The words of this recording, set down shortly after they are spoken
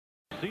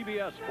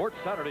CBS Sports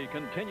Saturday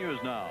continues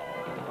now.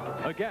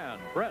 Again,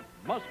 Brent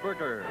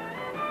Musburger.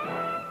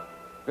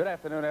 Good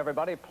afternoon,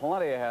 everybody.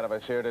 Plenty ahead of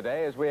us here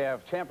today as we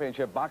have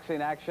championship boxing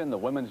action, the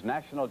Women's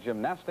National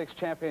Gymnastics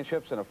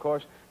Championships, and, of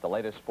course, the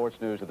latest sports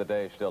news of the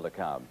day still to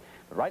come.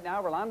 But right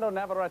now, Rolando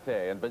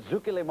Navarrete and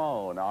Bazooka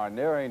Limon are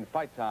nearing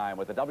fight time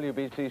with the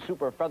WBC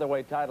Super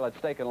Featherweight title at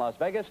stake in Las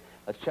Vegas.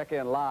 Let's check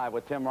in live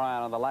with Tim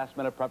Ryan on the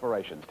last-minute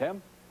preparations.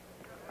 Tim?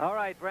 All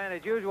right, Brent,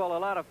 as usual, a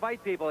lot of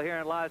fight people here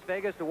in Las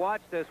Vegas to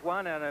watch this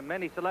one, and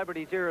many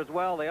celebrities here as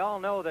well. They all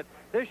know that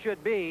this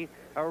should be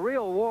a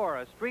real war,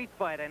 a street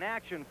fight, an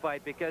action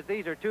fight, because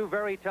these are two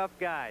very tough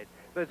guys.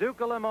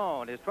 Bazooka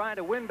Limon is trying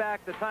to win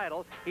back the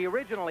title he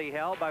originally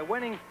held by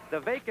winning the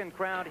vacant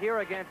crown here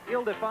against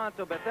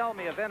Ildefonso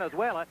Bethelme of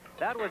Venezuela.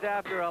 That was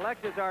after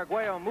Alexis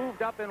Arguello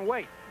moved up in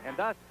weight, and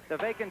thus the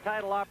vacant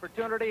title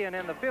opportunity. And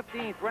in the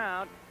 15th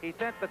round, he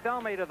sent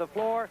Bethelme to the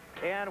floor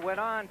and went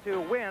on to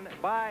win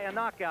by a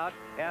knockout,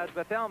 as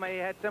Bethelme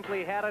had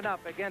simply had enough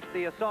against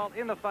the assault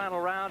in the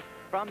final round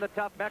from the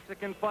tough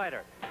Mexican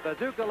fighter.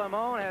 Bazooka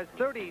Limon has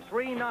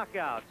 33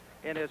 knockouts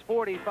in his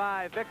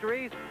 45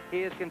 victories. He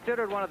is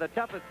considered one of the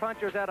toughest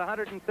punchers at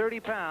 130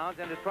 pounds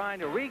and is trying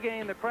to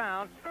regain the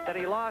crown that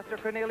he lost to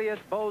Cornelius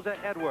Boza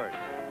Edwards.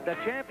 The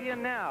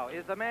champion now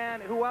is the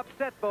man who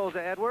upset Boza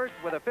Edwards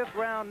with a 5th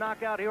round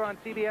knockout here on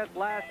CBS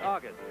last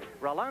August.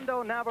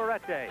 Rolando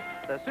Navarrete,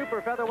 the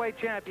super featherweight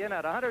champion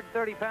at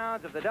 130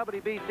 pounds of the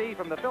WBC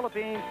from the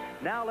Philippines,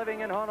 now living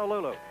in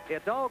Honolulu.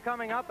 It's all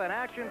coming up, an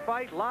action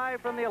fight live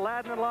from the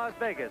Aladdin in Las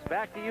Vegas.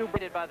 Back to you.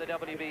 By the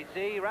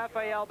WBC,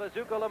 Rafael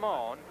Bazooka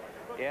Limon.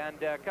 And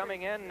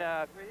coming in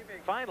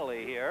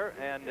finally here,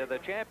 and the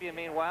champion,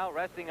 meanwhile,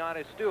 resting on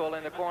his stool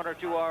in the corner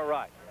to our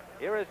right.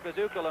 Here is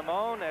Bazooka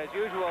Limon. As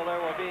usual,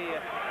 there will be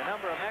a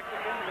number of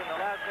Mexicans in the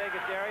Las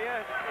Vegas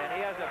area, and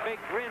he has a big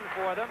grin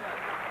for them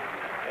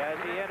as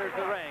he enters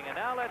the ring. And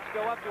now let's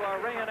go up to our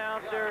ring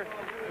announcer,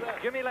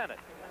 Jimmy Lennon.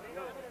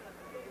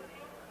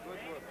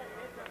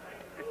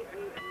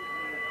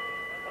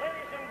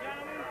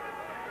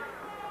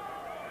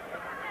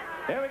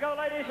 Here we go,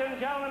 ladies and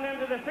gentlemen,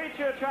 into the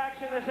feature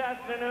attraction this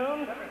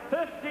afternoon.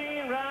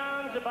 15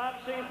 rounds of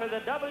boxing for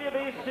the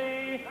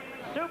WBC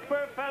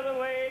Super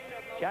Featherweight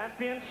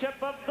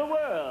Championship of the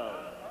World.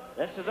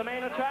 This is the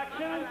main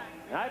attraction.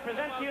 I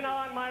present to you now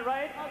on my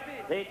right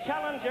the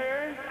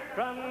challenger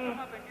from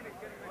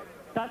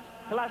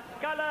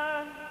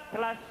Tlaxcala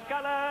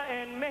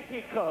in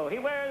Mexico. He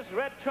wears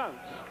red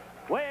trunks,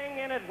 weighing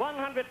in at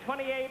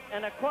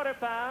 128¼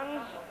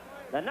 pounds.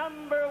 The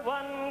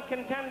 #1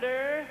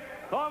 contender,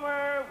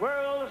 former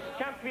world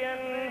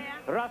champion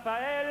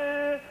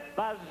Rafael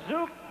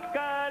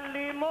Bazooka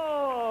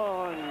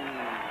Limon.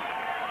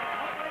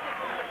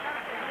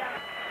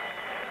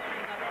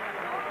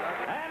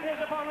 And his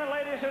opponent,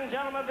 ladies and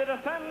gentlemen, the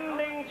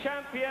defending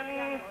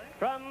champion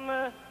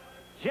from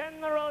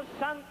General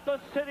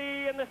Santos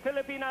City in the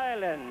Philippine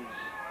Islands,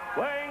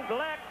 wearing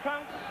black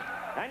trunks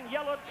and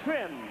yellow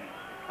trim.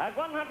 At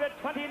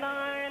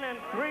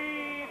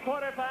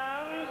 129¾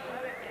 pounds,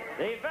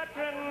 the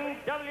veteran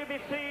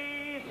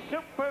WBC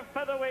Super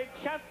Featherweight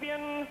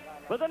champion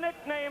with the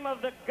nickname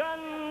of the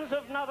Guns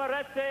of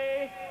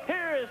Navarrete,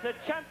 here is the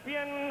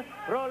champion,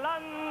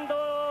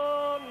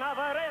 Rolando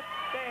Navarrete.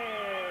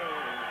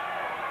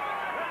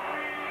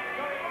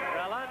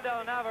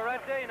 Rolando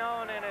Navarrete,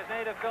 known in his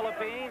native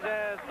Philippines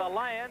as the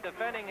Lion,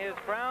 defending his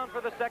crown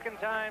for the 2nd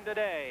time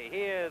today.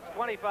 He is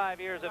 25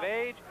 years of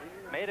age,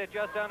 made it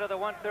just under the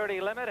 130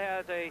 limit,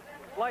 has a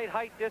slight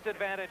height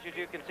disadvantage, as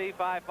you can see,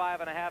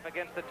 5'5½"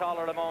 against the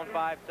taller Limon,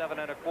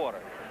 5'7¼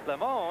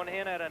 Limon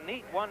in at a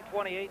neat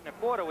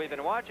 128¼ We've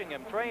been watching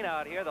him train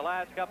out here the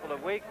last couple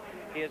of weeks.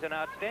 He is in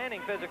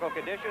outstanding physical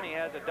condition. He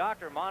has a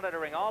doctor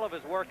monitoring all of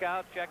his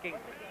workouts, checking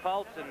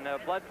pulse and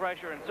blood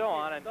pressure and so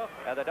on. And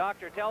the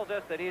doctor tells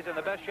us that he's in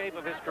the best shape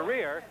of his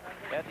career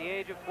at the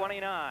age of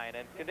 29.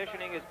 And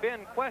conditioning has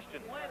been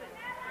questioned.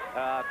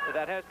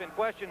 That has been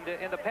questioned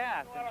in the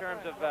past in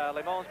terms of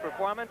Limon's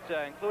performance,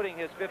 including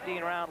his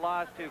 15-round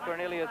loss to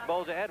Cornelius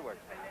Boza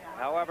Edwards.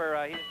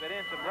 However, he's been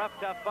in some rough,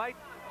 tough fights,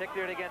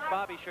 particularly against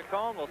Bobby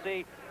Chacon. We'll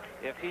see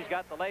if he's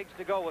got the legs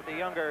to go with the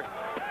younger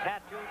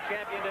tattooed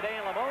champion today.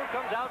 And Limon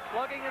comes out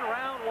slugging in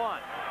round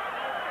 1.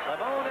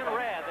 Limon in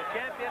red, the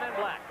champion in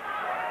black.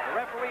 The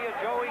referee is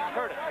Joey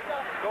Curtis,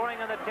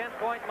 scoring on the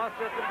 10-point must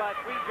system by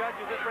 3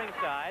 judges at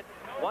ringside.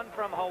 1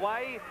 from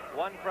Hawaii,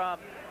 1 from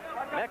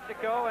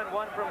Mexico, and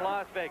 1 from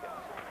Las Vegas.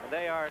 And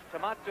they are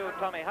Tomatsu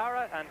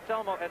Tomihara,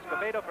 Anselmo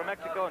Escobedo from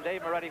Mexico, and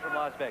Dave Moretti from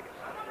Las Vegas.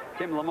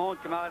 Tim Limon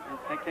came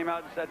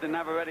out and said to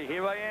Navarrete,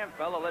 "Here I am,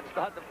 fella, let's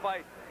start the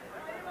fight."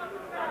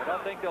 I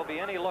don't think there'll be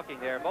any looking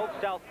there. Both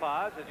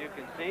southpaws, as you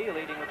can see,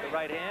 leading with the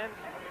right hand.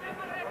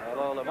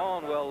 Although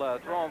Limon will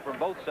throw him from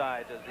both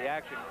sides as the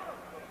action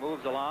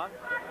moves along.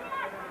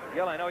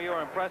 Gil, I know you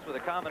were impressed with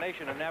the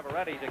combination of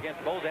Navarrete's against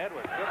Boza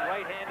Edwards. Good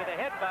right hand to the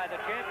head by the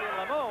champion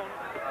Limon.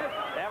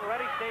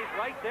 Navarrete stays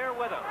right there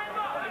with him.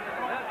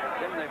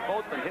 Then they've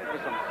both been hit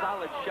with some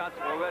solid shots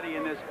already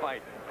in this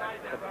fight.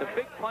 The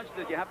big punch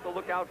that you have to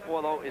look out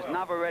for, though, is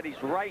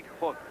Navarrete's right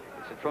hook.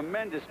 It's a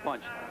tremendous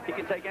punch. He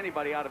can take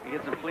anybody out if he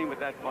hits him clean with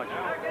that punch.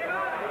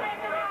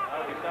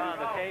 As we saw on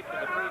the tape in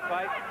the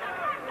pre-fight,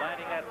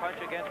 landing that punch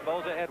against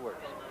Boza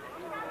Edwards.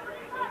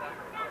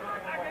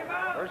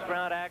 First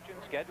round action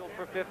scheduled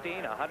for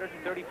 15,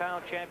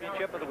 130-pound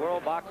championship of the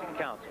World Boxing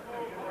Council.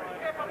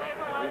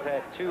 We've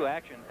had two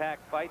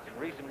action-packed fights in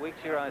recent weeks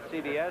here on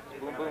CBS.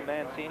 Boom Boom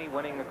Mancini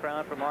winning the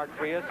crown from Mark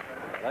Frias.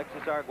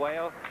 Alexis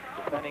Arguello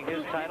defending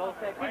his title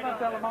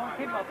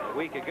a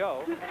week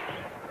ago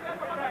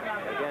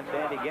against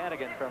Andy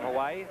Gannigan from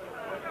Hawaii.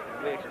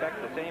 We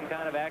expect the same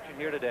kind of action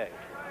here today.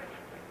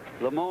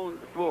 Limon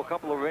threw a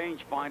couple of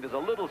range finders a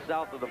little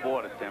south of the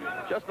border, Tim.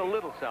 Just a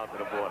little south of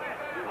the border.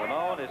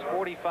 Limon is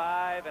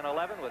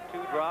 45-11 with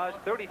 2 draws,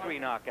 33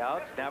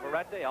 knockouts.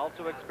 Navarrete,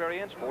 also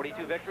experienced,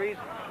 42 victories,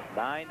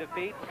 9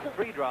 defeats,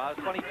 3 draws,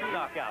 22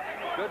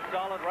 knockouts. Good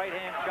solid right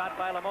hand shot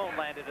by Limon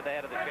landed to the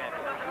head of the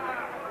champion.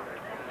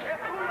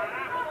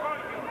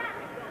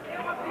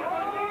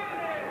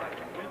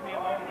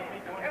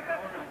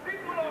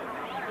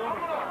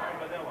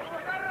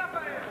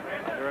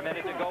 Under a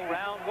minute to go,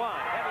 round 1.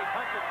 Heavy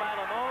punches by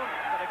Limon,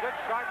 and a good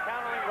sharp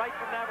countering right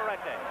from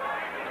Navarrete.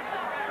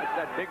 It's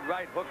that big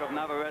right hook of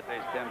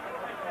Navarrete's, Tim.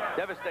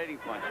 Devastating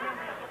punch.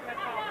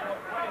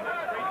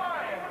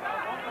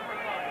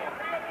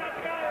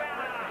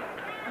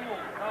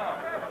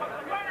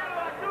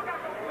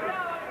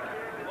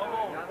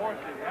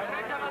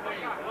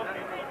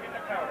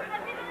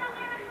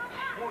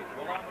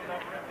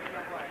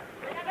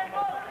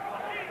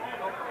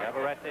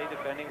 Navarrete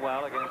defending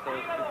well against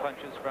those 2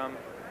 punches from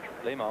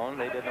Limon.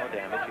 They did no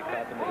damage. He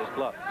caught them with his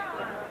glove.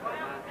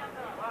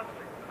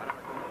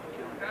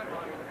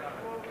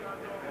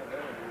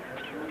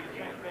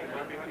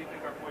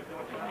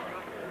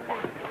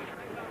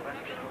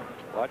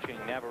 Watching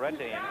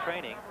Navarrete in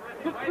training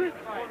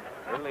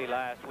early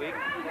last week.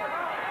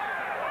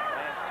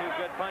 Lands 2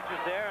 good punches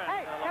there, and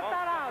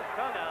Limon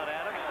tongue out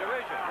at him in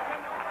derision.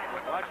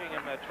 Watching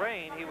him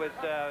train, he was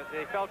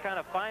they felt kind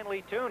of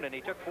finely tuned, and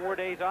he took 4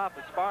 days off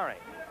of sparring.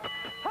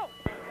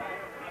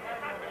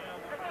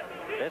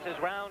 This is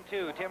round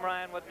 2. Tim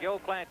Ryan with Joe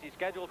Clancy,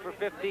 scheduled for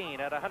 15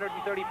 at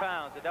 130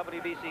 pounds, the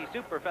WBC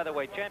Super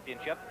Featherweight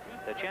Championship.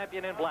 The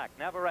champion in black,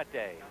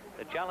 Navarrete.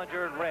 The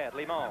challenger in red,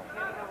 Limon.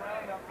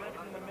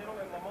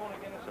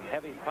 Some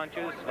heavy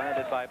punches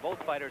landed by both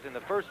fighters in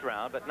the first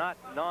round, but not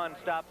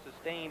non-stop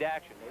sustained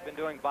action. They've been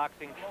doing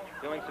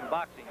some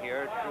boxing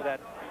here through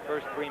that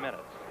first 3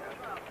 minutes.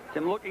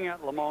 Tim, looking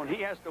at Limon,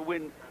 he has to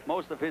win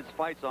most of his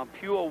fights on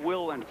pure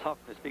will and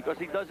toughness because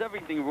he does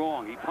everything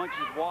wrong. He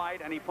punches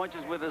wide and he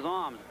punches with his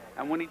arms.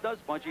 And when he does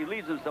punch, he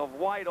leaves himself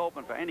wide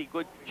open for any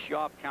good,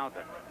 sharp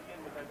counter.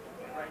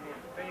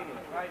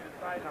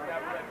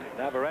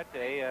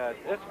 Navarrete,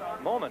 this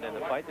moment in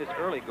the fight, this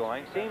early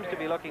going, seems to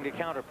be looking to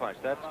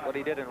counterpunch. That's what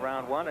he did in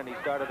round 1, and he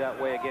started that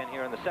way again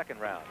here in the second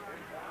round.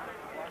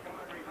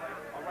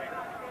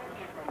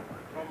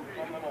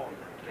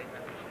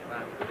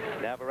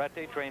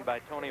 Navarrete, trained by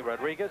Tony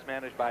Rodriguez,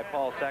 managed by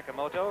Paul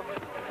Sakamoto.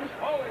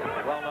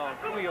 Well-known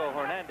Julio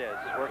Hernandez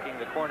is working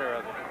the corner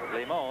of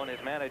Limon. His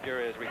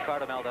manager is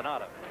Ricardo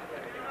Maldonado.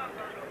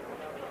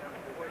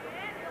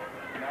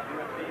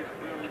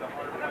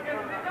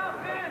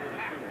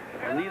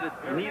 Well,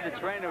 neither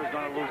trainer is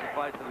going to lose the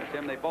fight to them,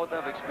 Tim. They both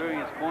have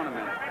experienced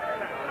cornermen. Oh,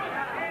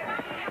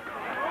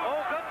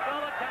 good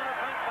solid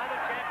counterpunch by the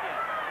champion.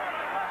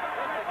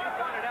 Just as you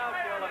pointed out,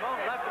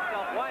 Limon left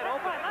himself wide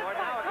open for it.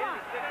 Now again,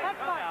 he's sticking his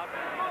tongue out.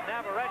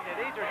 Navarrete,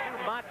 these are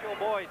 2 macho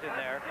boys in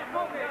there.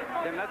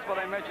 Tim, that's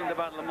what I mentioned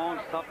about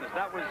Limon's toughness.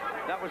 That was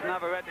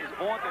Navarrete's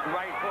vaunted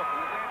right hook.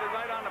 He landed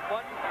right on the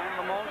button,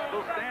 and Limon's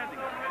still standing.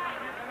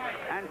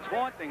 And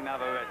taunting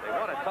Navarrete.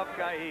 What a tough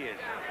guy he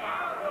is.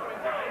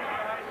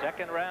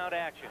 Second round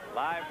action,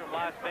 live from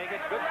Las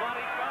Vegas. Good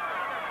body shot.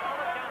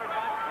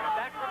 Counterpunch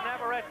back from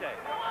Navarrete.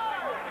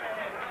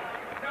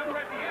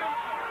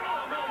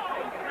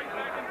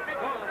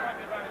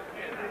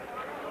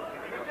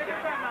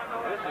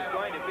 This is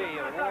going to be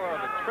a war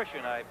of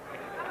attrition, I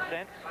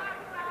sense.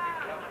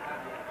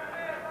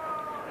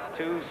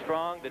 2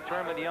 strong,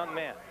 determined young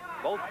men.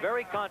 Both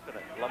very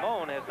confident.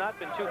 Limon has not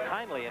been too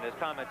kindly in his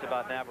comments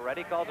about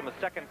Navarrete. He calls him a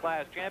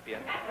second-class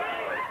champion.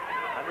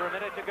 Under a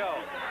minute to go.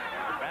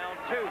 Round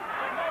 2.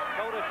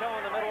 Toe-to-toe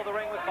in the middle of the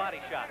ring with body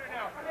shots.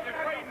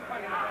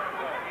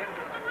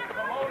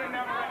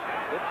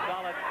 Good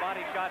solid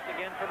body shots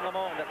again from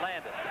Limon that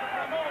landed.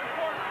 A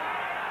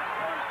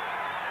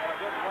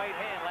good right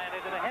hand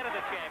landed to the head of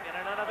the champion,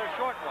 and another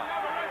short one.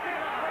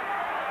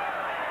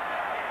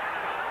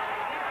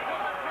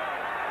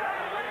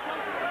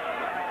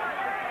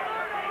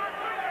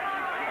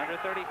 Under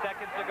 30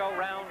 seconds to go,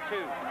 round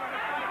 2.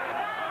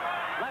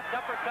 Left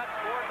uppercut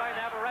scored by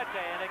Navarrete,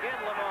 and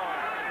again Limon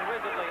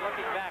invisibly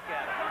looking back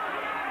at him.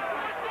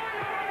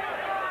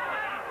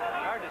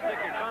 Hard to stick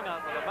your tongue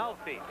out with a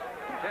mouthpiece.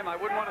 Tim, I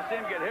wouldn't want to see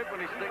him get hit when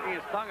he's sticking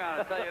his tongue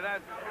out, I'll tell you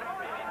that.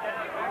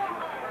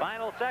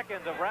 Final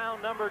seconds of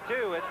round number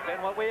 2. It's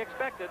been what we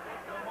expected.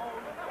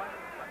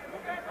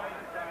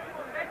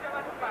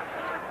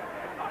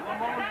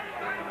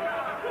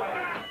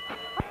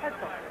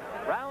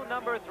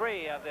 number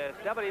 3 of this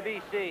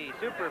WBC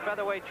Super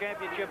Featherweight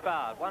Championship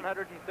bout.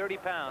 130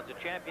 pounds, the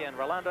champion,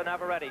 Rolando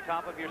Navarrete,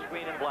 top of your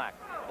screen in black.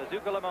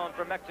 Bazooka Limon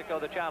from Mexico,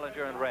 the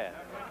challenger in red.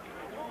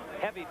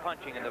 Heavy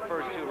punching in the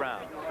first 2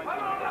 rounds on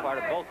the part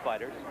of both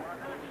fighters.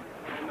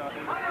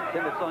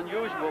 Tim, it's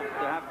unusual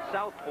to have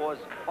southpaws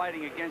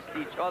fighting against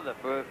each other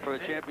for a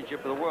championship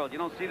of the world. You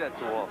don't see that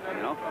too often,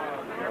 you know?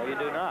 No, you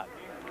do not.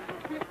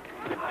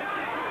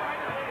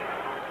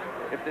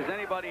 If there's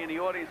anybody in the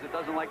audience that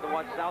doesn't like to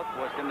watch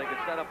southpaws, then they can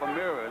set up a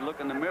mirror and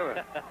look in the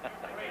mirror.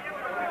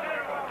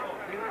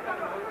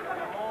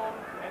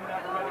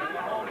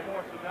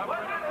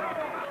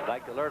 I'd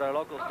like to alert our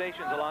local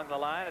stations along the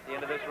line. At the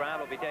end of this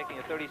round, we'll be taking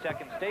a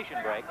 30-second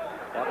station break.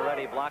 That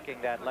already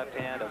blocking that left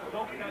hand of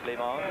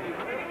Limon.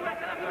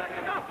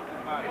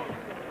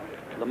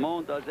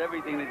 Limon does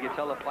everything that you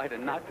tell a fighter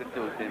not to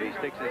do, Tim. He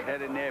sticks his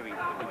head in there, he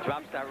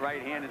drops that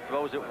right hand and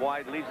throws it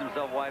wide, leaves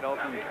himself wide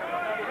open.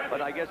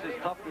 But I guess his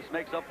toughness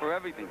makes up for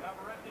everything.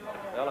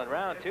 Well, in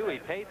round 2, he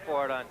paid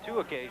for it on 2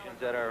 occasions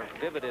that are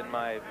vivid in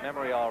my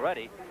memory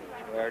already,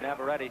 where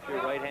Navarrete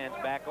threw right hands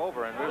back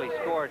over and really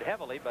scored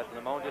heavily, but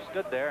Limon just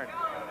stood there and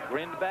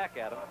grinned back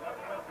at him.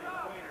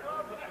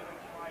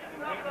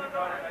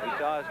 He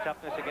saw his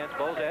toughness against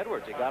Boza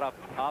Edwards. He got up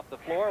off the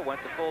floor,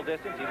 went the full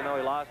distance. Even though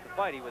he lost the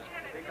fight, he was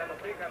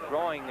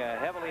throwing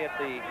heavily at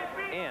the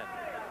end.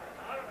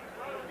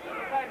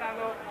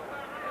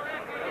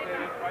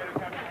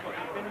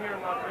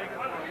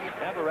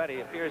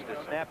 Navarrete appears to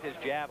snap his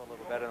jab a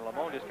little better, and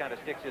Limon just kind of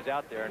sticks his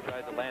out there and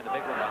tries to land the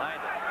big one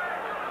behind it.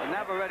 And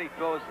Navarrete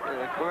throws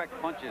correct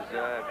punches,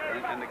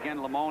 and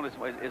again, Limon is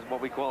what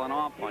we call an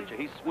arm puncher.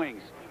 He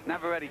swings.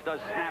 Navarrete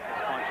does snap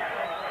his punches.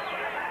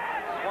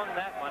 Swung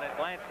that one and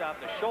glanced off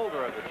the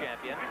shoulder of the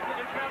champion.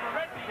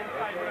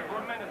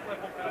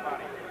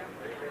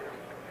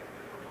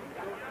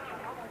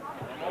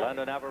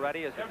 Rolando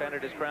Navarrete has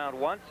defended his crown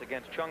once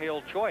against Chung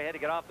Il Choi. Had to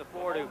get off the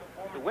floor to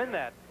win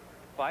that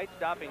fight,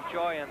 stopping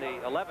Choi in the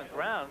 11th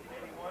round.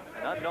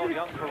 An unknown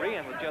young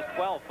Korean with just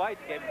 12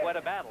 fights gave him quite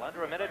a battle.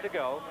 Under a minute to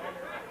go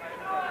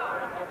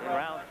in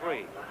round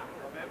 3.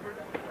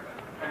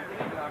 A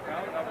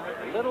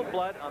little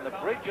blood on the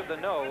bridge of the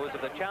nose of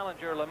the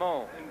challenger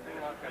Limon.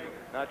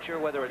 Not sure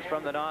whether it's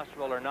from the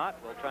nostril or not.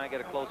 We'll try and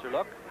get a closer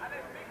look.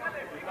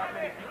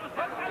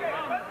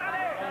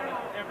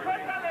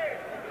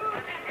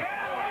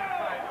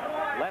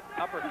 Left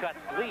uppercut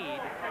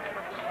lead.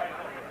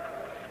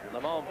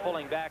 Limon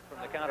pulling back from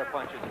the counter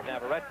punches of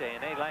Navarrete,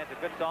 and he lands a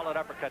good solid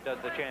uppercut, does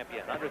the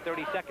champion. Under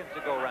 30 seconds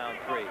to go, round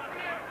 3.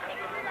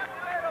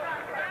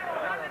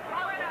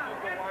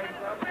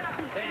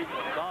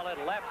 Solid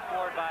left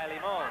scored by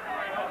Limon.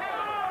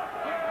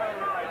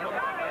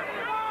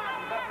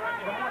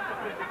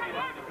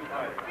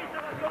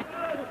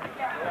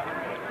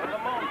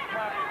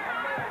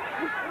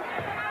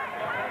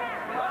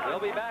 We'll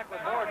be back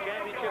with more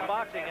championship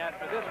boxing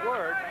after this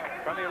word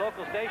from your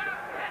local station.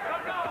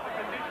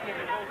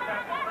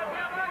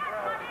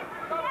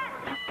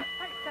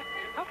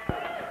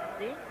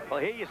 Well,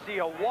 here you see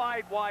a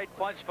wide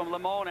punch from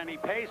Limon, and he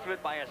pays for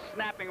it by a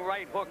snapping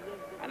right hook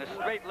and a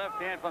straight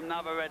left hand from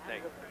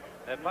Navarrete.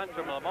 That punch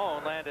from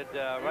Limon landed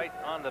right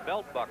on the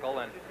belt buckle,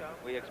 and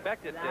we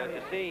expected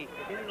to see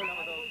some of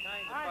those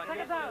kinds of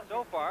punches.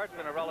 So far, it's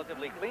been a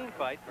relatively clean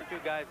fight for 2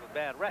 guys with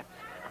bad reps.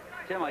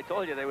 Tim, I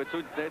told you they were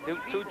two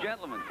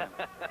gentlemen.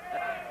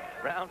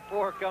 Round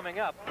 4 coming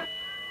up.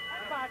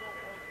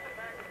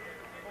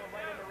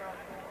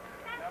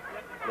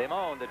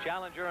 Limon, the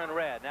challenger in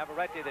red.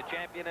 Navarrete, the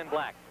champion in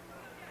black.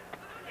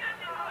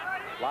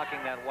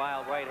 Blocking that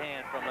wild right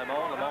hand from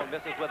Limon. Limon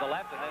misses with the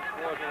left and then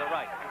scores with the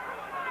right.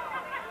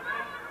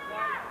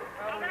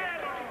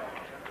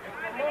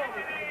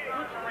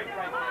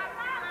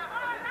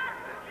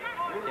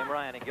 Tim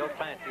Ryan and Gil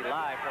Clancy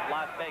live from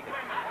Las Vegas.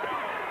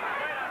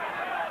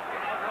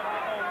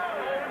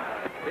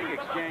 Big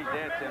exchange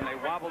there, Tim. They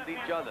wobbled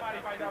each other.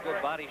 2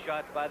 good body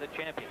shots by the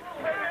champion.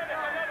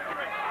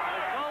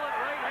 Solid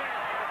right hand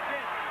to the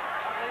chin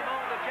of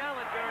Limon, the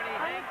challenger, and he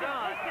hangs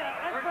on.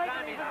 First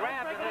time he's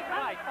grabbed in this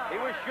fight. He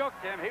was shook,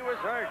 Tim. He was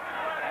hurt.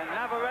 And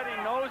Navarrete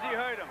knows he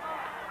hurt him.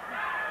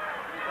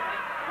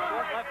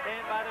 Short left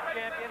hand by the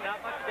champion, not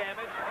much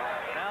damage.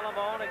 Now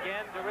Limon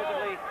again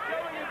derisively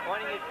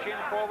pointing his chin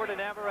forward to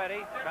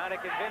Navarrete, trying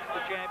to convince the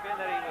champion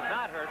that he was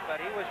not hurt,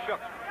 but he was shook.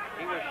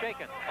 He was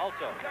shaken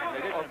also.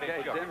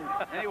 Okay, Tim.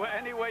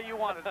 Any way you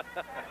want it.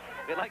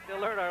 We'd like to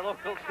alert our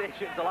local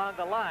stations along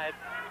the line.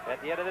 At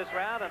the end of this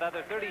round,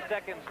 another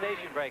 30-second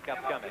station break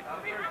upcoming.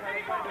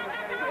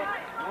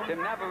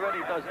 Tim,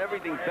 Navarrete does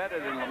everything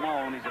better than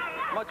Limon. He's a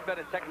much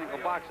better technical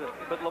boxer,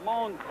 but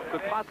Limon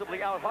could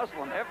possibly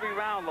out-hustle him. Every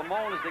round,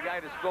 Limon is the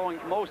guy that's throwing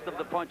most of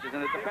the punches,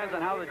 and it depends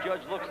on how the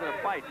judge looks at a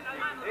fight.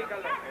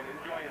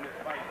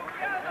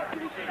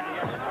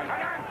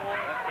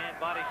 Left-hand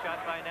body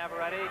shot by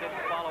Navarrete.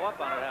 Didn't follow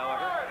up on it,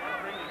 however.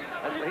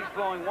 He's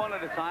throwing one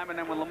at a time, and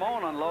then when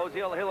Limon unloads,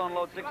 he'll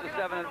unload 6 or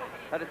 7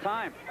 at a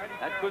time.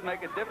 That could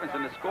make a difference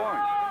in the scoring.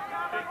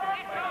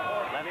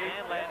 Left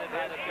hand landed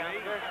by the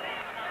challenger.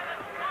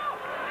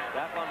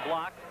 That one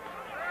blocked.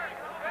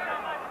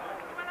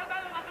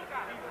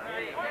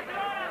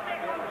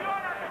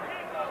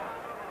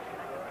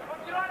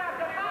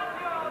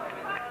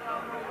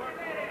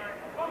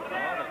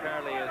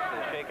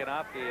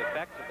 off the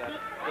effects of that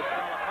good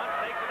solid punch.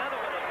 Takes another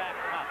one and backs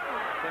him up.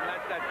 Then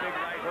that's that big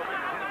right hook.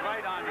 Hit him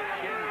right on the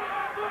chin.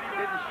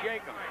 Didn't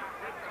shake him.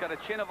 He's got a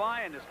chin of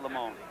iron, this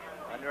Limon.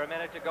 Under a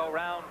minute to go,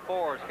 round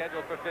 4,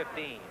 scheduled for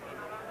 15.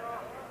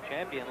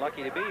 Champion,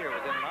 lucky to be here,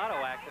 was in an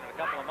auto accident a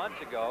couple of months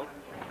ago.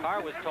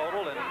 Car was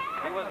totaled, and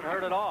he wasn't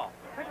hurt at all.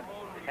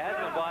 Has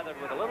been bothered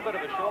with a little bit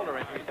of a shoulder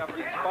injury suffered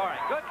in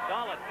sparring. Good,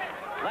 solid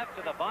left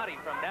to the body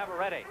from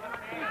Navarrete.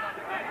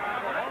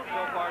 Limon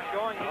so far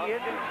showing he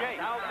is in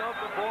shape. South of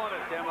the border,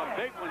 Tim. A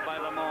big one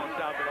by Limon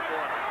south of the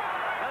border.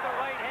 Another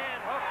right hand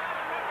hook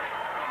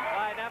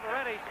by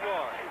Navarrete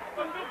scores.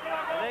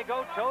 And they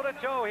go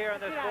toe-to-toe here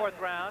in this 4th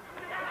round.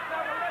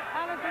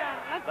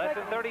 Less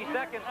than 30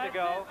 seconds to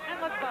go.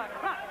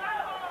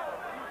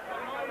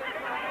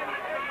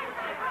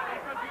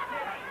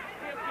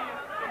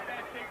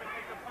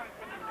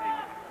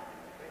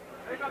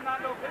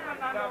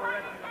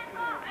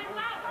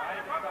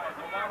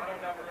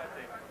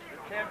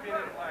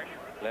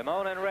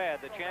 Limon in red,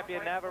 the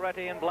champion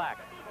Navarrete in black.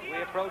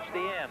 We approach the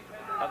end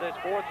of this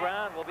 4th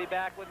round. We'll be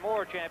back with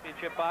more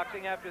championship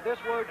boxing after this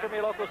word from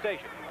your local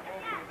station.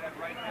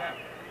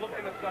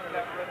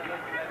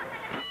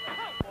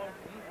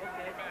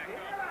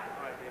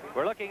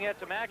 We're looking at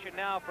some action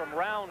now from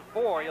round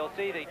 4. You'll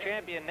see the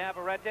champion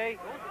Navarrete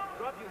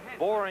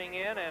boring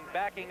in and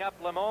backing up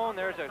Limon.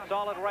 There's a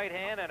solid right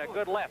hand and a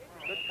good left.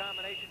 Good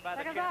combination by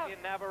the champion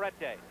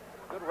Navarrete.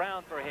 Good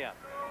round for him.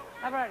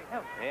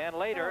 And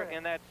later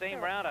in that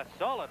same round, a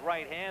solid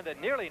right hand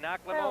that nearly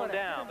knocked Limon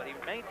down, but he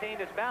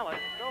maintained his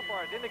balance. So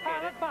far has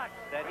indicated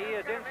that he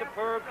is in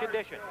superb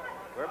condition.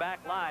 We're back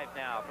live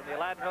now from the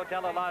Aladdin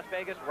Hotel in Las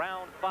Vegas,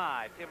 round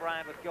 5. Tim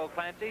Ryan with Gil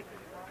Clancy.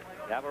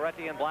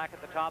 Navarrete in black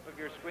at the top of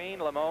your screen.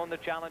 Limon, the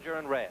challenger,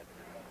 in red.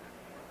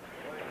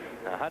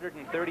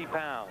 130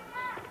 pounds.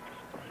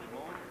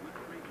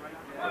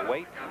 The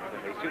weight,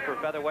 the super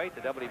featherweight,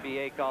 the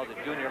WBA calls it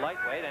junior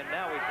lightweight, and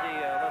now we see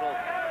a little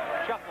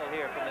shuffle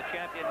here from the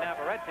champion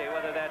Navarrete,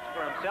 whether that's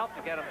for himself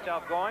to get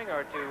himself going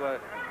or to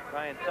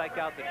try and psych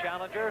out the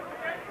challenger.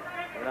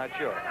 We're not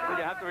sure. Well,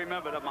 you have to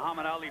remember that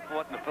Muhammad Ali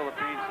fought in the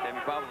Philippines, Tim.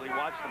 He probably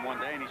watched him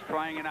one day, and he's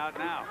trying it out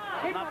now.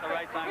 It's not the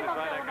right time to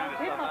try that kind of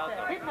stuff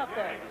out. He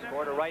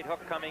scored a right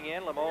hook coming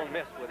in. Limon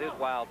missed with his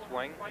wild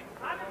swing.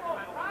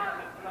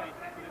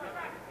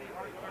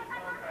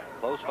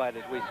 Close fight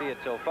as we see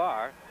it so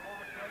far.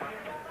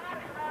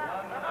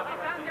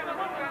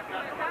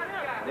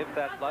 And if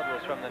that blood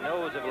was from the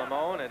nose of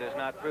Limon, it has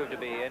not proved to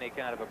be any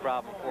kind of a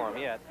problem for him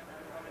yet.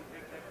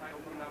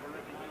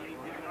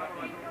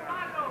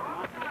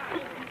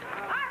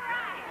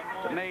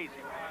 It's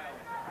amazing.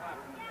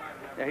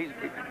 Yeah,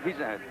 he's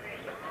ahead.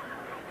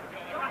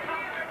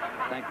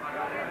 Thank you.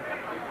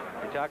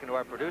 You talking to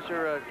our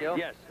producer, Gil?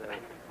 Yes.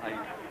 I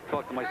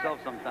talk to myself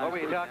sometimes. What were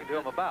you talking to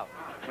him about?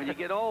 When you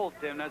get old,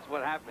 Tim, that's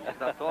what happens. You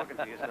start talking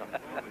to yourself.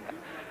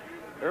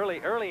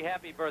 Early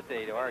happy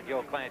birthday to our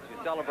Gil Clancy,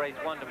 who celebrates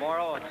 1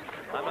 tomorrow, and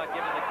I'm not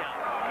giving the count.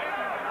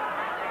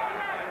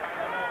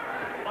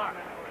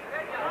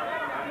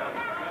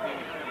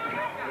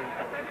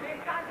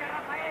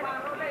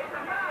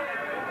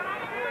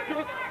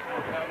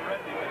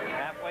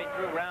 Halfway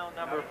through round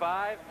number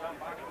 5.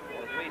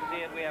 As we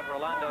see it, we have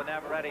Rolando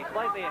Navarrete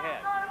slightly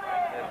ahead.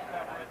 This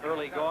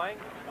early going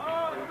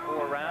through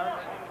 4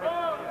 rounds.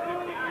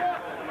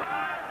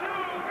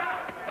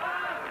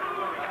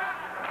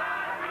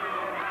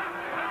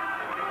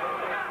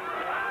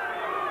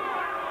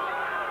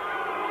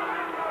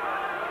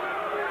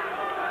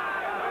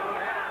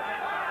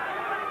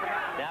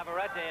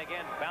 Navarrete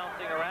again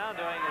bouncing around,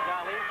 doing his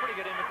Ali. Pretty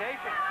good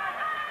imitation.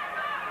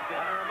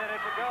 Under a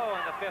minute to go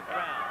in the 5th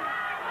round.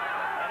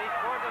 And he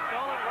scored a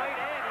solid right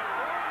hand.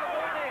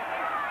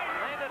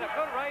 Landed a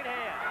good right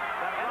hand.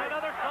 And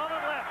another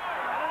solid left.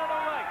 And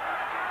another right.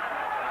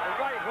 The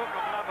right hook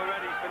of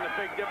Navarrete's been the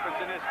big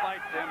difference in this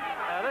fight, Tim.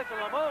 Now listen,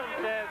 Limon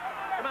says,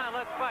 come on,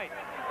 let's fight.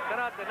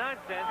 Cut out the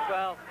nonsense.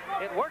 Well,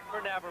 it worked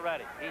for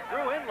Navarrete. He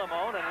threw in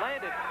Limon and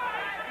landed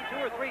 2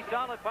 or 3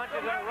 solid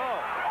punches in a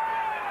row.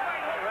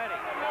 Ready.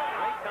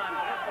 Great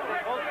confidence.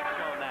 They both have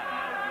shown that.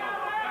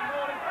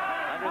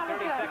 Under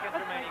 30 seconds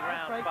remaining,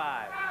 round 5.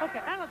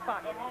 Okay, and let's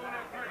box.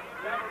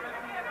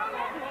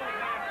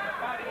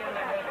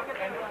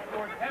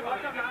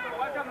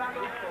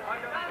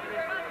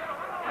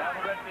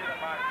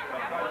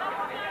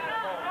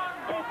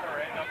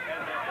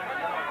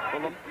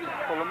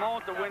 For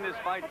Limon to win this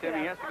fight, Tim,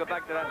 he has to go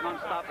back to that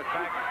non-stop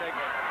attack and take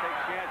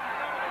chances.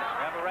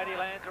 Navarrete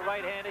lands a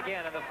right hand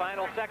again in the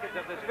final seconds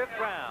of this 5th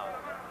round.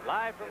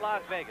 Live from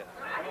Las Vegas.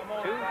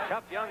 2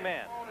 tough young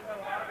men.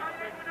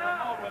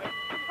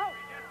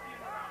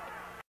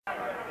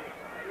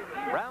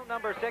 Round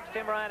number 6,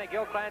 Tim Ryan and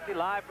Gil Clancy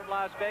live from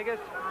Las Vegas.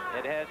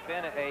 It has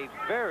been a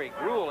very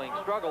grueling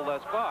struggle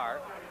thus far.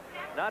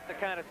 Not the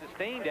kind of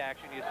sustained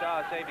action you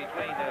saw, say,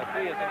 between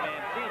Frias and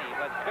Mancini,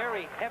 but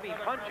very heavy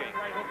punching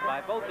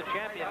by both the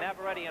champion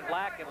Navarrete in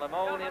black and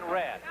Limon in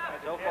red.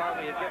 So far,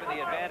 we have given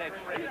the advantage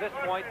to this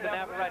point to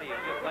Navarrete, who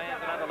just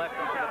lands another left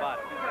hook to the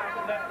body.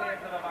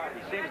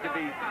 He seems to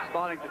be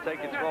starting to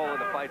take control of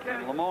the fight.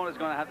 And Limon is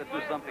going to have to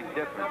do something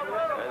different.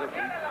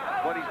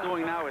 What he's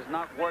doing now is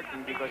not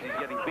working because he's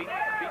getting beat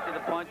to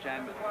the punch,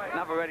 and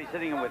Navarrete's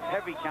hitting him with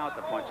heavy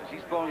counter punches.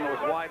 He's throwing those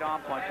wide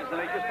arm punches, and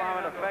they just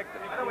aren't effective.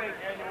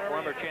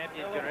 Former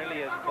champion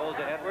Cornelius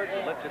Bolza Edwards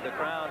lifted the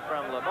crown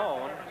from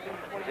Limon.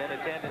 He's in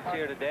attendance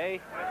here today,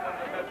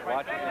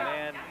 watching the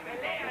man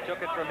who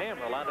took it from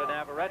him, Rolando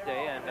Navarrete,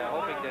 and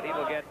hoping that he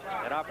will get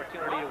an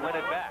opportunity to win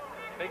it back.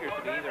 Figures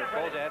to be either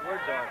Bolza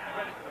Edwards or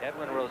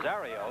Edwin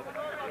Rosario, who's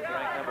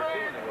ranked number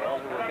 2 in the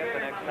world, who will get the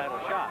next title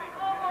shot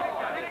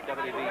in this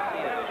WBC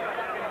division.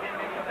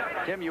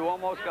 Tim, you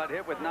almost got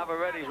hit with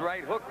Navarrete's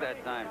right hook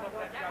that time.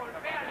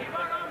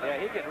 Yeah,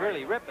 he can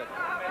really rip it.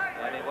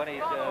 And when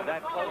he's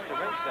that close to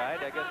ringside,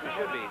 I guess we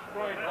should be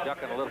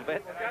ducking a little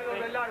bit.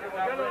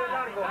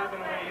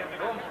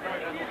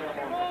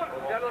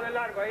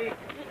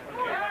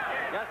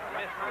 Just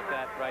missed with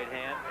that right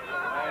hand.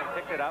 And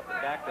picked it up and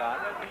backed off.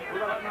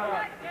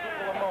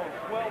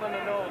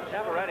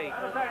 Navarrete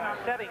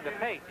setting the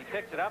pace. He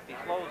picks it up, he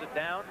slows it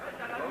down.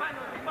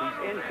 He's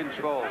in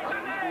control.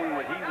 He's doing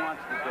what he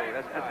wants to do.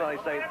 That's what I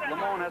say.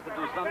 Limon has to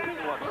do something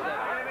to upset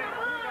him.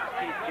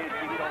 He can't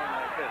keep going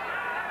like this.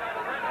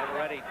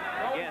 Navarrete,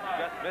 again,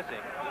 just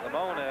missing.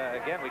 Limon,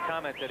 again, we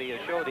comment that he has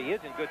showed he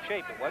is in good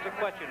shape. It was a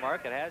question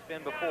mark. It has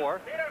been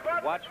before.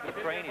 Watch the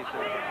train. He's in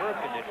superb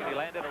condition. He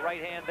landed a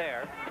right hand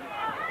there.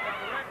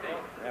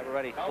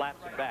 Navarrete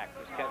slaps it back,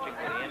 just catching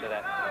to the end of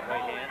that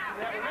right hand.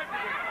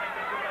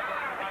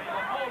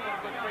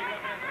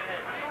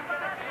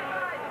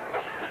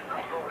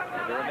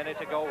 Under a minute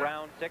to go,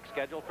 round 6,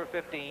 scheduled for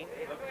 15. Again,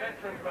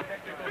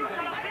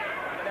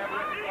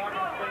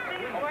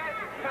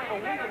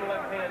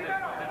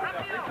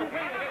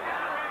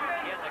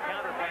 the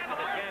counterpunch to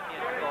the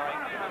champion scoring.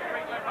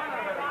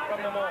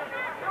 Navarrete,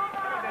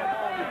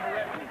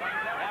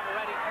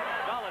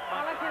 solid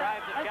punch,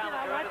 drives the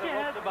challenger into the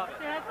ropes above it.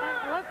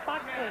 Let's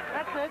box this.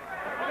 That's it.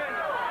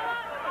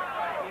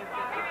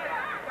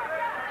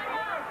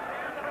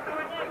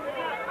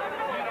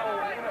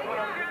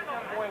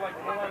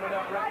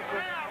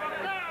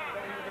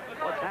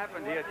 What's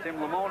happened here, Tim,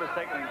 Limon has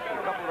taken a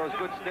couple of those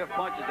good stiff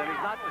punches, and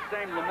he's not the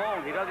same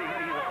Limon. He's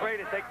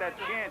afraid to take that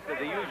chance that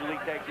he usually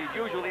takes. He's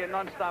usually a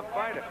non-stop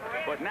fighter.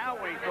 But now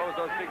when he throws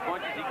those big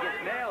punches, he gets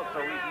nailed,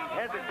 so he's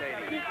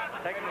hesitating,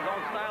 taking his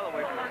own style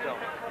away from himself.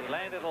 He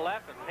landed a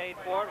left and paid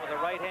for it with a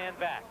right hand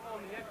back.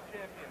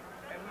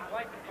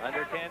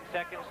 Under 10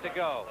 seconds to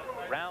go.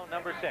 Round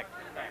number 6.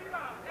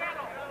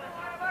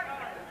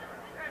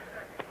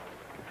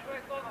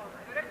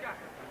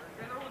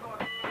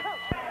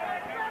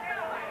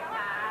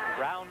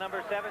 Round number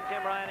 7,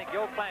 Tim Ryan and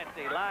Gil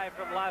Clancy, live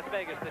from Las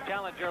Vegas, the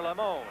challenger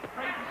Limon.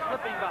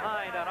 Slipping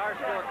behind on our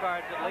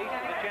scorecards at least,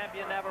 the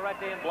champion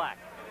Navarrete in black.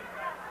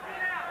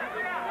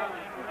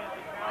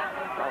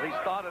 Well, he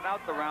started out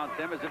the round,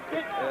 Tim, as if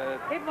he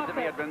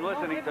had been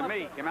listening to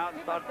me. Came out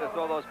and started to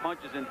throw those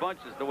punches in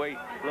bunches the way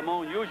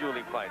Limon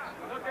usually fights.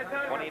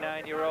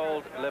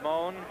 29-year-old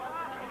Limon,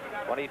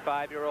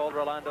 25-year-old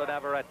Rolando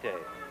Navarrete.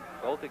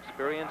 Both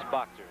experienced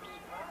boxers.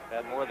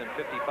 Had more than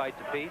 50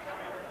 fights apiece.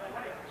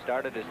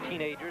 Started as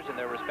teenagers in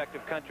their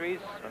respective countries.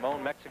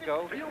 Limon,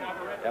 Mexico.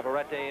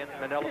 Navarrete in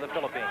Manila, the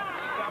Philippines.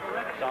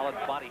 Solid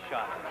body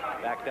shot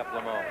backed up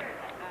Limon.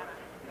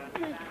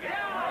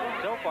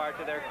 So far,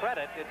 to their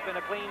credit, it's been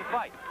a clean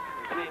fight.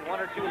 We've seen 1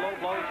 or 2 low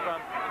blows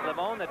from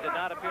Limon that did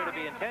not appear to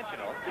be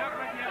intentional.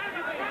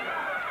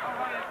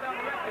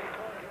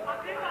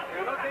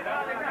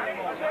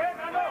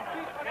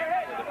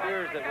 It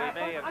appears that we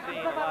may have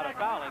seen a lot of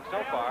fouling so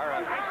far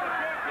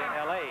in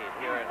L.A.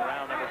 here in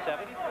round number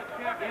 7.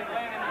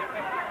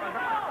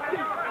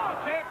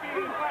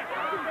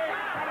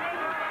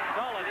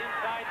 Solid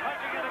inside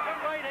punching and a good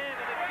right hand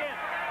to the chin.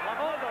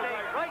 Limon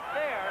stayed right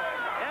there.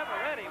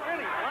 Navarrete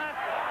really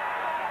blasted.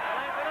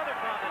 Lands another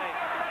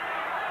combination.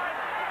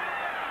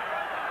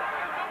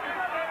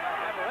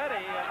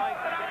 Navarrete might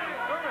be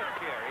discouraged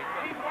here.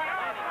 He's been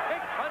landing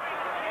big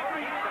punches.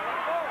 He's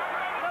going forward.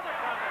 Another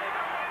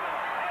combination.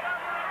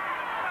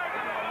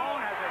 Limon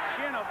has a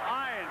chin of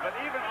iron, but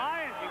even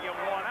iron can get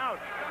worn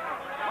out.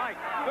 My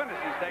goodness,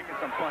 he's taking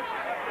some punches.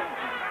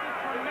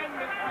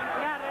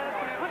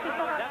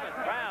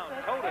 7th round,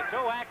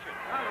 toe-to-toe action.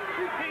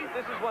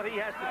 This is what he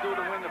has to do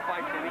to win the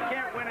fight. And he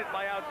can't win it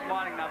by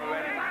outsmarting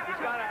Navarrete.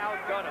 He's got to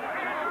outgut him.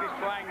 That's what he's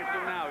trying to do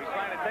now. He's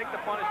trying to take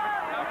the punishment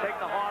and take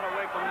the heart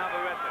away from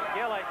Navarrete.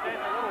 Gil, I sense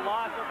a little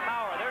loss of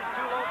power. There's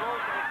 2 low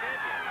blows to the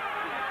champion.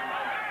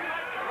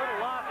 A little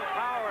loss of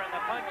power in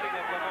the punching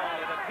of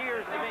Limon, it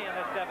appears to me, in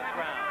the 7th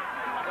round.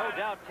 No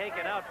doubt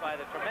taken out by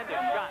the tremendous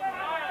shot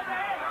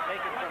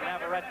taken from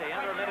Navarrete.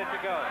 Under a minute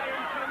to go.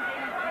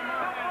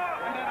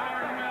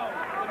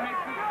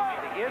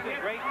 He is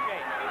in great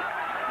shape.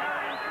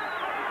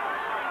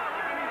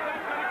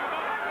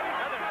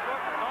 Another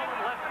short, solid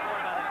left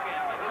form by the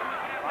champion.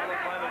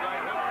 Followed by the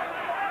right hook.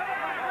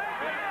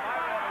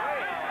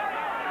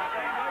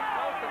 Staying right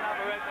close to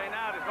Navarrete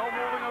now. There's no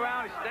moving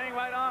around. He's staying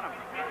right on him.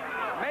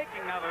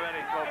 Making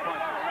Navarrete throw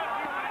punches.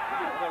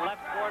 The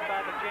left forward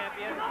by the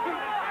champion.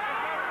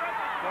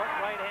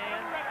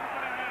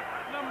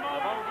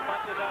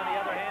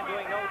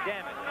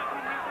 damage.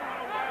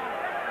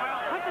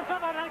 Put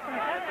yourself on that.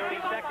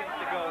 30 seconds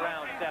to go,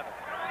 round 7.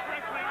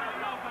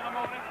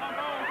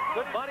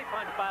 Good body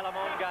punch by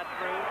Limon got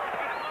through.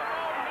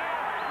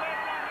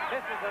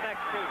 This is the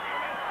next two.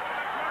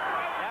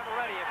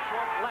 Navarrete, a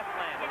short left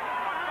landing.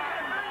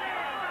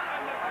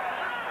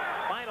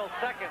 Final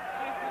seconds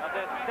of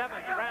this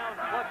 7th round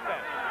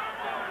slugfest.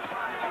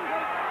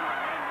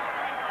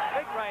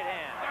 Big right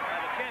hand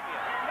by the champion.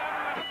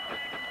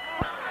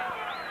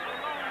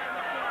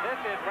 This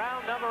is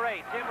round number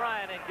 8. Tim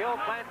Ryan and Gil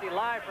Clancy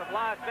live from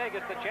Las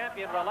Vegas. The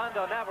champion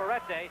Rolando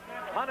Navarrete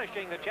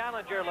punishing the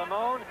challenger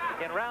Limon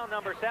in round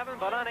number 7,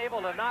 but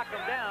unable to knock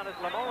him down as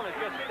Limon has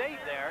just stayed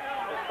there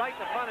despite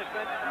the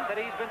punishment that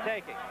he's been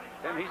taking.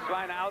 Tim, he's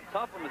trying to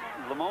out-tough him.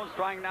 Limon's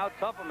trying to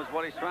out-tough him is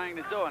what he's trying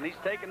to do, and he's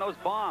taking those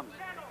bombs.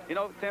 You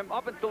know, Tim,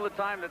 up until the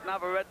time that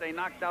Navarrete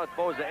knocked out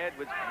Boza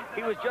Edwards,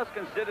 he was just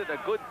considered a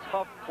good,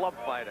 tough club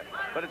fighter.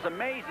 But it's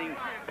amazing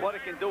what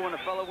it can do when a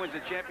fellow wins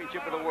a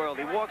championship of the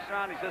world. He walks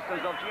around, he says to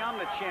himself, gee, I'm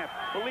the champ.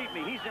 Believe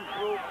me, he's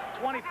improved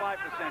 25%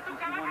 since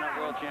he won that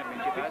world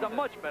championship. He's a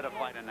much better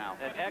fighter now.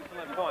 An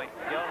excellent point,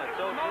 Gil. It's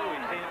so true.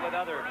 We've seen it with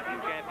other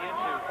champions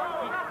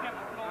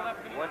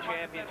who won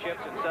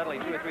championships and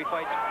suddenly 2 or 3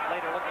 fights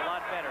later look a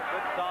lot better.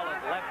 Good,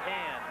 solid left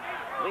hand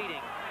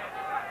leading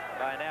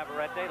by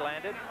Navarrete,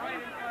 landed.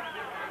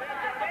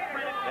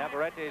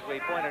 Navarrete, as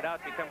we pointed out,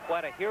 become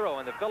quite a hero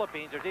in the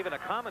Philippines. There's even a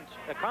comic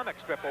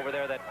strip over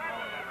there that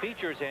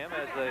features him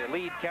as the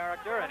lead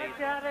character, and he's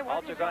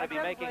also going to be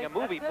making a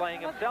movie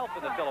playing himself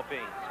in the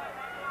Philippines.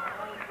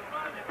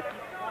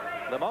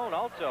 Limon,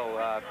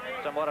 also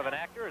somewhat of an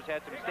actor, has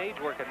had some stage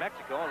work in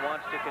Mexico and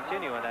wants to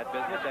continue in that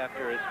business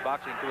after his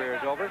boxing career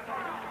is over.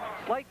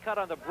 Slight cut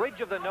on the bridge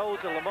of the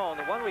nose of Limon,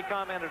 the one we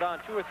commented on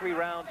 2 or 3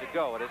 rounds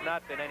ago. It has not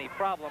been any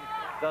problem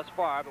thus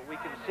far, but we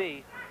can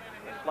see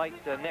a slight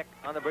nick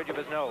on the bridge of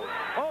his nose.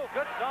 Oh,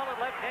 good solid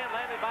left hand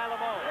landed by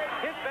Limon.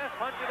 His best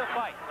punch of the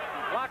fight.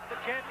 Blocks the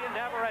champion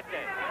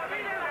Navarrete.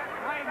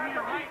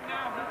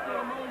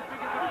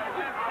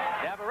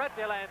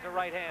 Navarrete lands a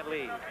right hand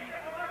lead.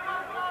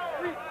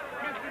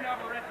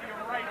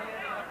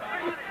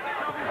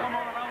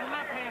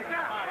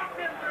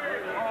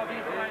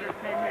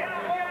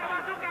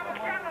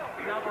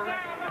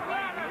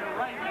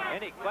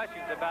 Any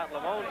questions about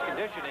Limon's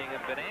conditioning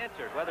have been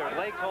answered. Whether his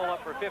legs hold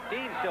up for 15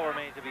 still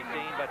remains to be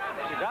seen, but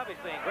he's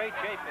obviously in great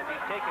shape if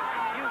he's taken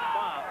some huge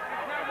bombs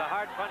from the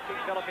hard-punching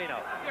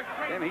Filipino.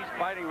 Tim, he's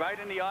fighting right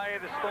in the eye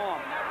of the storm,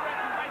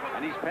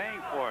 and he's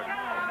paying for it.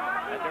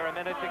 Under a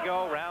minute to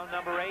go, round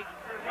number 8.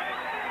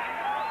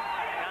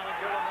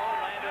 Challenger Limon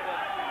landed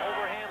an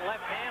overhand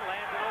left hand,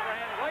 lands an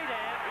overhand right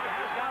hand.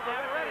 He's got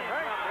Navarrete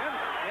from him.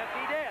 Yes,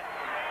 he did.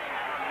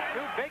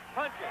 2 big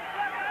punches.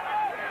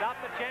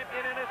 Stopped the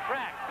champion in his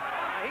tracks.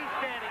 Now he's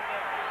standing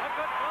there. A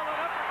good solid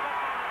uppercut.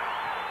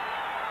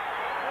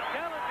 The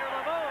challenger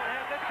Limon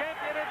has the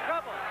champion in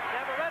trouble.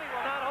 Navarrete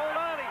will not hold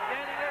on. He's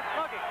standing there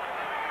slugging.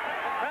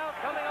 The crowd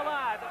coming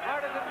alive. The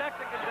partisan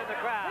Mexicans in the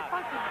crowd.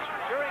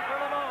 Cheering for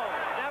Limon.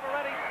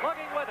 Navarrete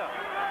slugging with him.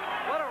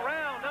 What a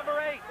round,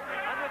 number 8.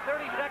 Under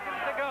 30 seconds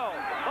to go.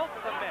 Both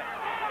of them missed.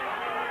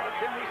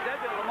 Tim, we said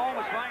that Limon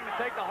was trying to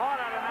take the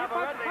heart out of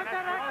Navarrete, and that's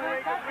the only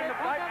way he could win the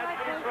fight. That's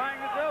what he's trying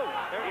to do.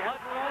 There's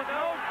blood from the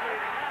nose.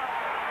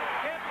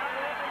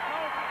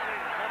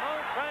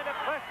 Limon trying to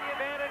press the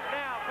advantage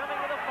now,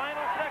 coming to the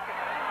final second.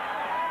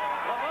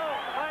 Limon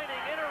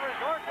finding inner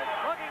resources,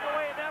 plugging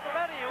away at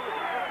Navarrete, who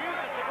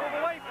refuses to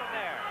move away from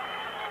there.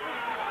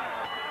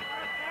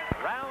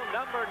 Round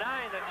number 9,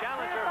 the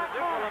challenger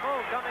Victor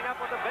Limon coming up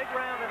with a big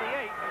round in the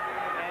 8th,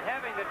 and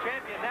having the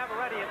champion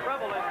Navarrete in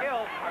trouble and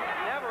killed.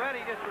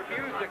 Navarrete just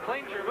refused to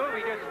clinch or move.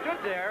 He just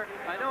stood there.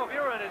 I know if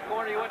you were in his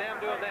corner, you wouldn't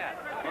have him doing that.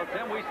 Well,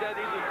 Tim, we said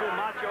these are 2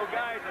 macho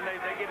guys, and they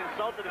get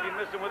insulted if you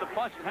miss them with a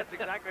punch, and that's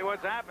exactly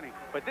what's happening.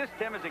 But this,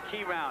 Tim, is a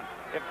key round.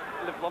 If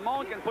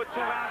Limon can put 2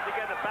 rounds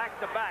together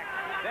back-to-back,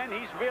 then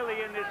he's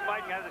really in this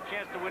fight and has a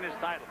chance to win his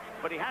title.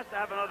 But he has to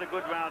have another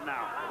good round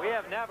now. We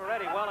have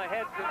Navarrete well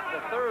ahead since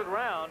the 3rd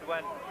round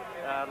when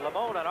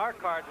Limon on our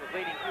cards was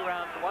leading 2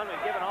 rounds to 1.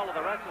 We've given all of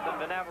the rest of them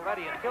to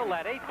Navarrete until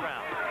that 8th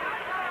round.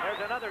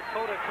 There's another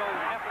toe-to-toe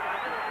effort in the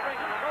middle of the ring.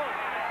 Limon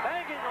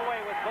banging away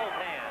with both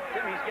hands.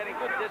 Tim, he's getting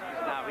good distance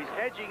now. He's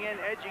edging in.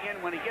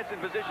 When he gets in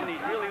position,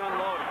 he's really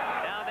unloading.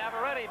 Now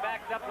Navarrete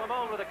backs up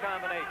Limon with a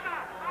combination.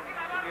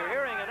 If you're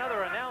hearing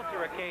another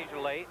announcer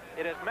occasionally,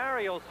 it is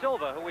Mario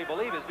Silva, who we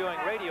believe is doing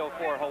radio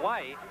for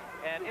Hawaii,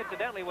 and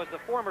incidentally was the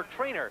former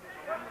trainer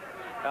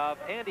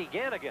of Andy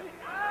Gannigan,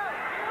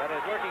 but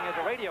is working as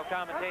a radio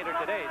commentator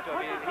today. So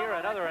if you hear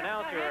another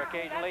announcer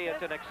occasionally,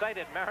 it's an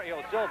excited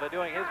Mario Silva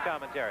doing his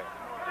commentary.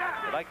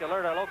 We'd like to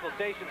alert our local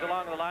stations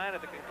along the line.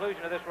 At the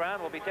conclusion of this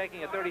round, we'll be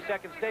taking a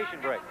 30-second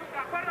station break.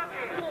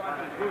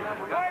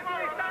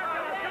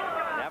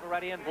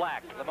 Navarrete in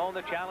black, Limon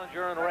the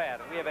challenger in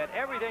red. We have had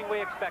everything we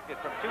expected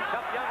from 2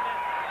 tough young men.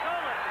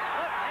 Solid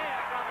left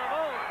hand from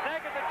Limon,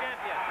 second the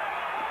champion.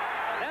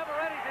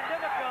 Navarrete's in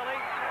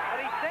difficulty, but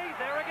he stays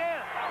there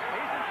again.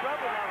 He's in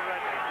trouble,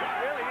 Navarrete. He's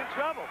really in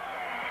trouble.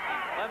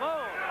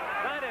 Limon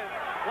trying to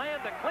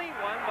land a clean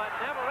one, but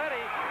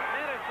Navarrete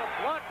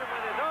blocks him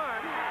with his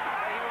arm,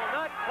 and he will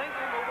not clinch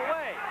and move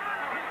away.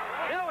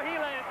 Now he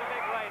lands a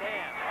big right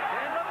hand.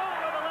 And Limon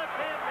with a left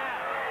hand now.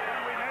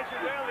 We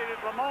mentioned earlier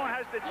that Limon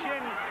has the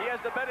chin. He has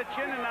the better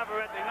chin than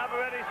Navarrete.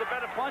 Navarrete's the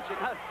better puncher.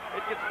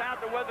 It gets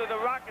down to whether the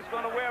rock is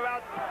going to wear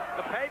out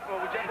the paper,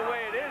 whichever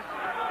way it is.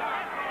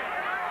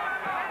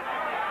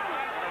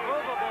 A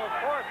movable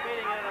force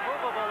beating an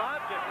immovable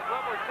object is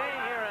what we're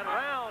seeing here in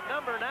round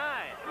number 9.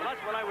 Well,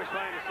 that's what I was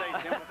trying to say,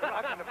 Jim. With the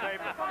rock in the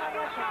pavement.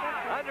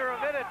 Under a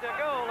minute to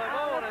go,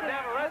 Limon and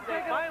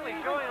Navarrete finally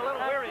showing a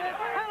little weariness.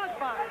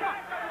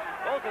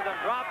 Both of them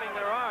dropping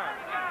their arms.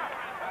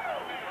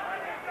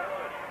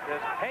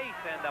 This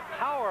pace and the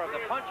power of the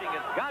punching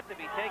has got to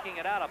be taking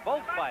it out of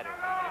both fighters.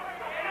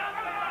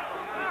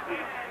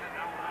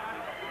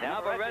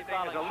 Navarrete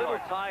is a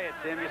little tired,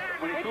 Tim.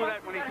 When he threw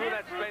that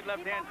straight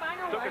left hand,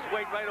 took his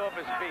weight right off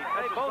his feet.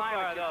 They That's both a sign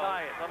are, that you're though.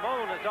 tired.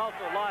 Limon has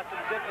also lost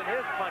some zip in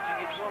his punching.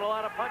 He's thrown a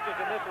lot of punches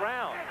in this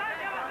round.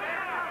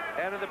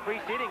 And in the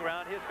preceding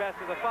round, his best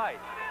of the fight.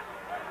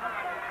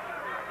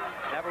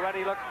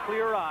 Navarrete looks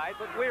clear-eyed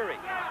but weary.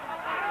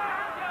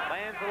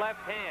 Lands the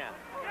left hand.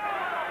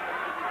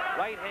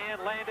 Right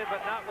hand landed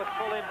but not with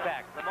full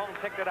impact. Limon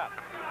picked it up.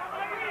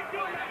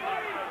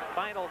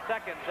 Final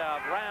seconds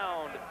of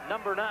round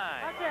number 9.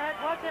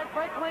 Watch that,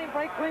 break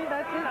clean,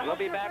 that's it. We'll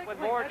be back with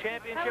more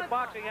championship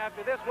boxing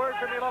after this word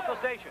from your local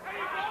station.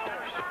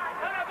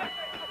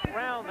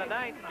 Round the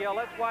 9th, Gil.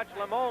 Let's watch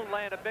Limon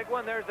land a big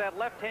one. There's that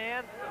left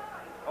hand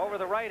over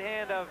the right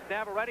hand of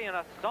Navarrete, and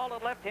a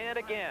solid left hand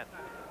again.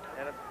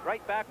 And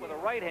right back with a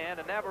right hand,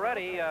 and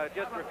Navarrete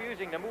just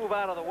refusing to move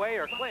out of the way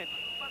or clinch.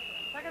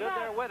 Stood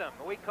there with him.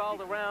 We called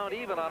the round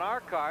even on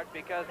our card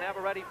because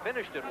Navarrete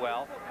finished it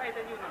well.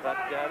 But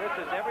this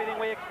is everything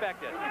we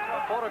expected.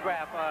 A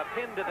photograph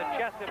pinned to the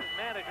chest of his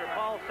manager,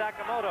 Paul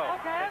Sakamoto,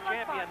 the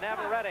champion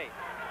Navarrete,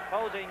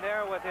 posing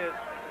there with his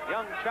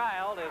young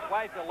child. His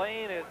wife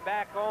Elaine is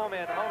back home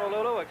in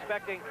Honolulu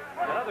expecting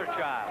another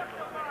child.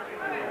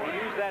 He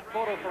used that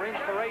photo for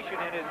inspiration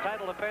in his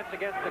title defense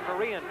against the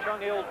Korean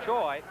Chung-il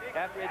Choi.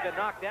 After he'd been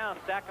knocked down,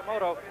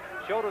 Sakamoto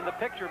showed him the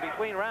picture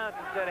between rounds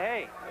and said,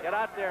 hey, get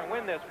out there and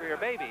win this for your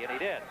baby, and he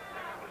did.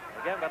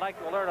 Again, we'd like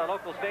to alert our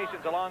local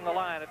stations along the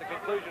line. At the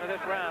conclusion of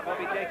this round, we'll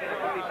be taking a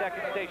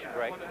 30-second station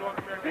break. Round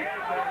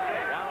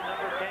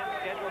number 10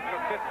 scheduled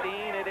for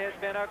 15. It has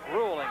been a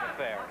grueling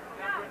affair.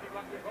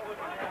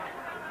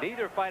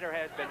 Neither fighter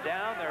has been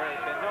down. There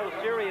has been no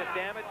serious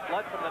damage.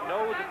 Blood from the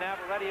nose of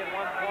Navarrete at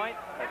one point.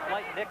 A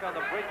slight nick on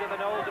the bridge of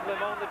the nose of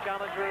Limon, the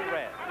challenger in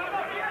red.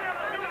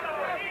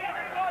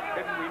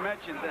 We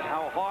mentioned that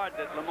how hard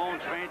that Limon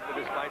trained for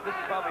this fight. This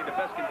is probably the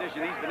best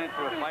condition he's been in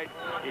for a fight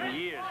in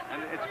years.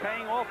 And it's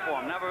paying off for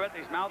him.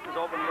 Navarrete's mouth is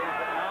open a little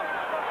bit now.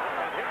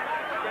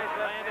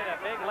 Landed a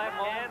big left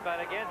hand,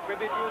 but again,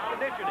 tribute to his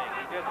conditioning.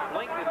 He just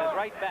blinked in his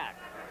right back.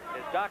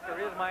 His doctor,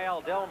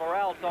 Ismael Del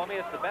Moral, told me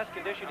it's the best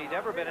condition he's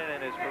ever been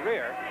in his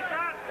career.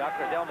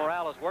 Dr. Del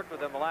Moral has worked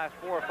with him the last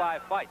 4 or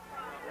 5 fights.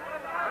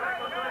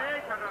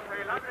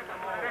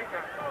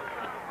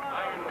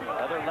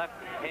 Another left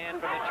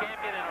hand from the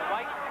champion and a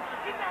right.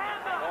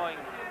 Blowing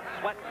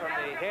sweat from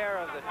the hair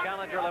of the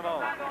challenger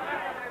Limon.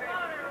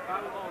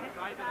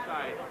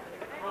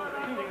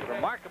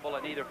 Remarkable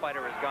that neither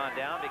fighter has gone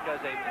down because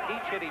they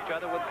each hit each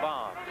other with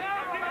bombs.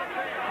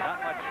 Not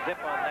much zip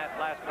on that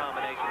last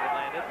combination that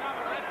landed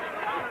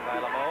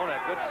by Limon. A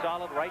good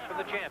solid right from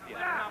the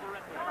champion.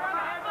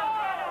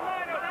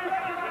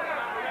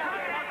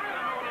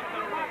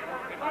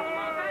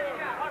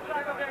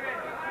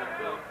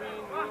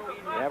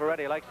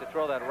 Navarrete likes to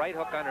throw that right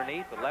hook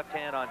underneath, the left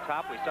hand on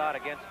top. We saw it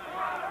against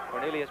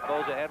Cornelius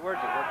Boza Edwards.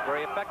 It worked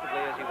very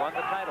effectively as he won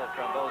the title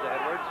from Boza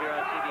Edwards here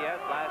on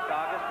CBS last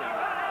August in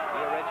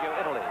Via Reggio,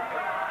 Italy.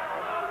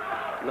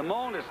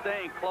 Limon is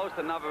staying close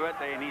to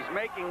Navarrete, and he's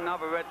making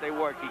Navarrete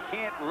work. He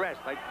can't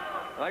rest.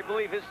 I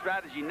believe his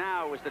strategy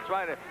now is to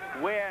try to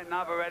wear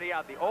Navarrete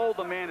out. The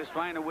older man is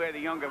trying to wear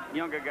the younger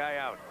guy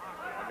out.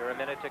 Under a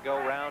minute to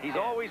go, round 10. He's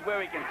always where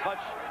he can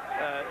touch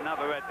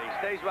Navarrete. He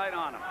stays right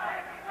on him.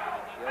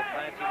 Gil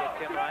Clancy with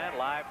Tim Ryan,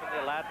 live from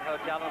the Aladdin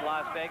Hotel in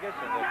Las Vegas,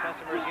 and the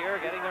customers here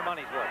getting their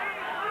money's worth.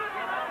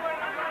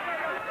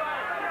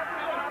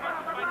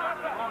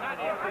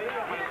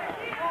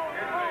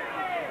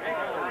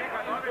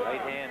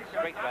 Right hand,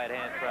 straight right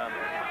hand from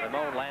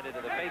Limon landed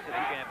to the face of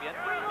the champion.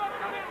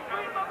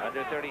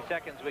 Under 30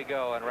 seconds we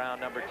go in round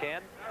number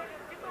 10.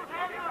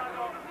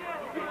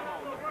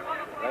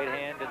 Right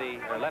hand to the,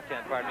 or left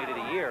hand, pardon me, to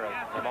the ear of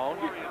Limon.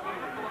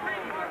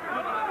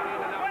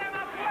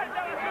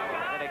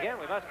 And again,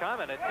 we must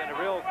comment, it's been a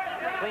real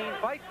clean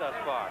fight thus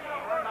far.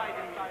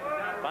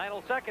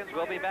 Final seconds,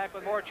 we'll be back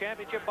with more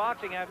championship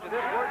boxing after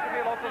this word from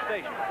your local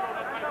station.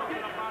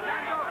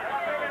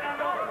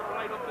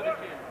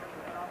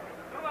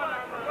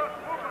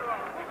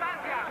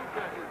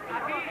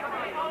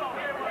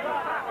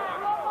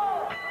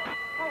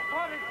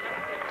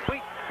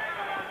 Sweep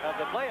of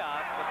the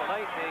playoffs, but the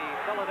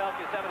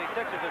Philadelphia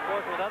 76ers, of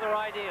course, with other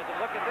ideas.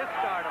 And look at this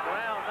start of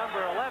round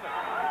number 11.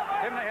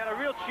 Tim, they had a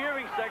real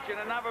cheering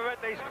section in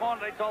Navarrete's corner.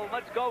 They told them,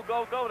 let's go,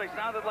 go, go. They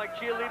sounded like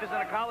cheerleaders in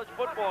a college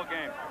football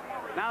game.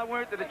 Now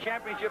we're into the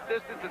championship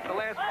distance. It's the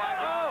last 5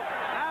 rounds.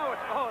 Now it's,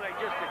 they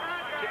just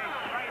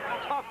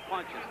exchanged tough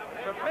punches.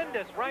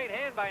 Tremendous right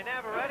hand by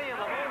Navarrete, and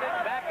Limon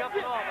didn't back up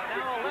at all. But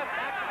now a left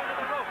back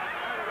into the rope.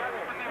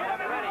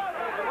 Navarrete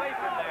pulls away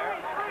from there.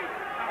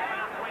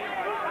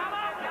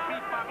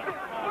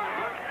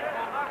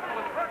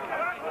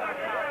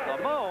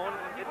 Limon,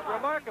 it's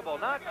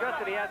remarkable, not just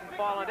that he hasn't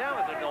fallen down,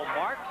 but there's no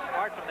marks,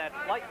 apart from that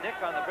slight nick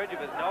on the bridge of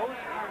his nose.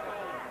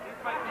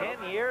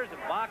 10 years of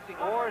boxing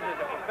wars as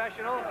a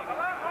professional,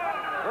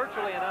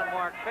 virtually an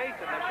unmarked face,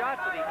 and the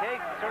shots that he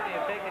takes, and certainly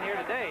have taken here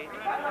today,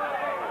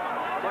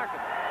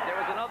 remarkable. There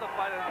was another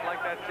fighter like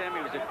that, Sam.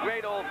 He was a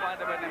great old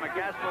fighter by the name of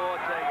Gaspar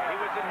Ortega. He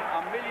was in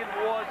a million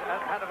wars,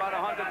 had about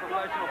 100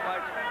 professional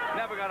fights,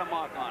 never got a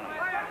mark on him.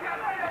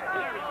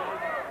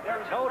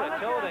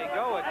 Toe-to-toe they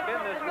go. It's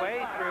been this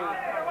way through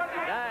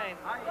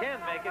 9,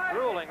 10, make it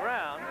grueling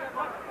rounds.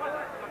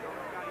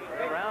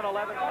 Round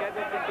 11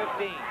 scheduled for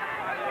 15.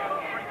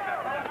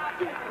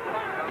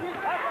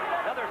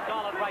 Another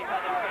solid right by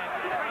the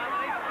champion.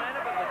 Combination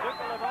landed, but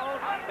Bazooka Limon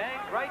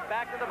bangs right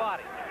back to the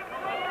body.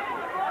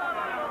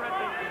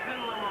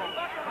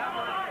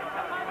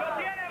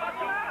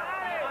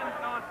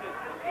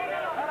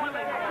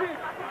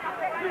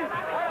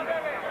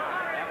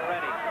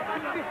 Navarrete,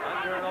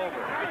 under and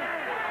over.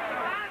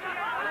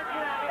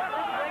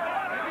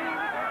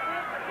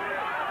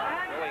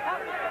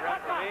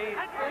 Did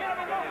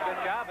a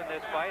good job in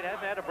this fight.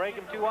 Hasn't had to break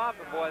him too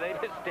often, boy. They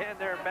just stand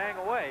there and bang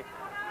away.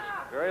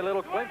 Very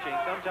little clinching.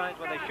 Sometimes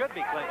when they should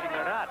be clinching,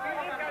 they're not.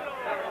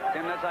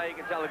 Tim, that's how you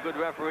can tell a good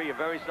referee. You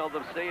very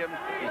seldom see him.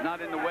 He's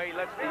not in the way. He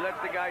lets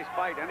the guys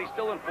fight, and he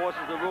still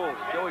enforces the rules.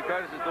 Joey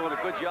Curtis is doing a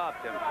good job,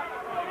 Tim.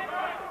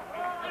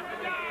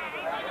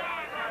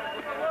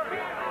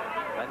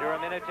 Under a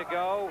minute to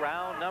go,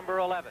 round number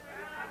 11.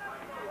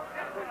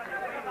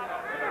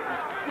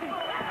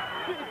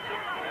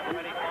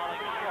 Navarrete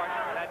falling short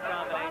for that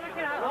combination.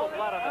 A little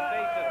blood on the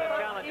face of the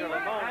challenger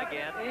Limon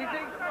again. We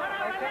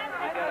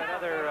got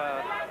another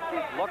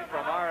look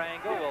from our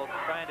angle. We'll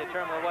try and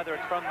determine whether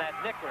it's from that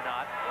nick or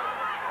not.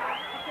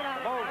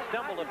 Limon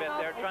stumbled a bit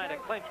there trying to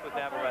clinch with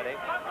Navarrete.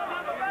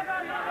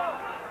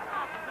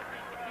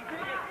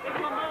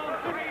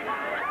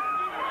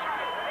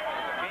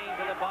 Chain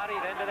to the body,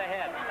 then to the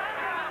head.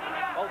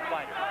 Both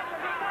fighters.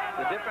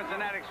 The difference in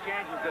that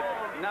exchange was that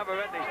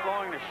Navarrete's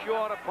throwing the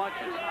shorter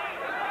punches.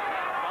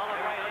 Solid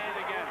right hand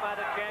again by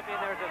the champion.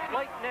 There's a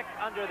slight nick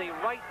under the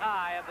right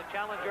eye of the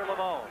challenger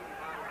Limon.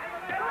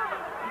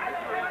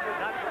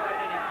 Not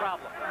been any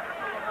problem.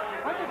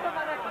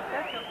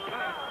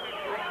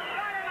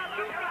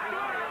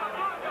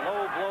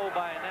 Low blow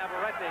by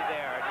Navarrete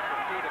there. You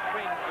can see the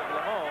cringe of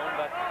Limon,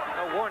 but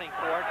no warning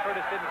for it.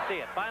 Curtis didn't see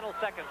it. Final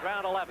seconds,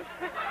 round 11.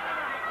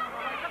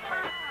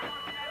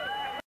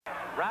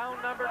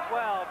 Round number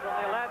 12 from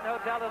the Aladdin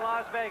Hotel in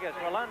Las Vegas.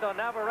 Rolando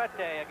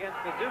Navarrete against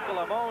Bazooka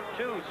Limon.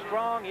 Two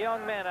strong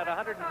young men at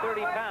 130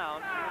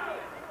 pounds.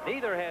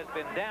 Neither has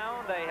been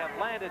down. They have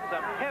landed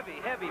some heavy,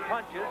 heavy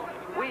punches.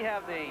 We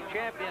have the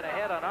champion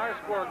ahead on our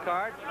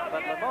scorecard,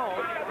 but Limon,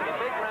 the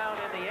big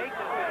round in the 8th,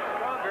 has been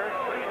stronger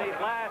in these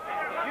last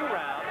few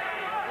rounds.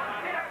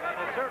 And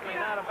is certainly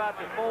not about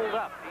to fold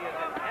up. He is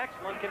in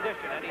excellent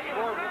condition, and he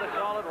scored with a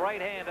solid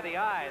right hand to the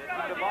eye that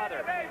seemed to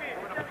bother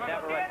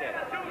Navarrete.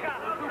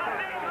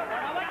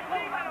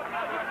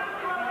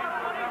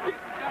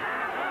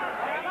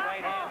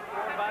 Right hand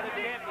scored by the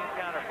champion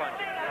counterpunch.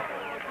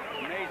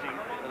 Amazing.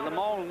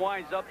 Limon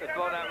winds up to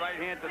throw that right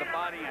hand to the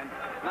body, and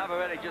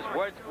Navarrete just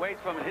waits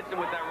from it, hits him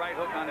with that right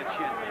hook on the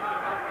chin.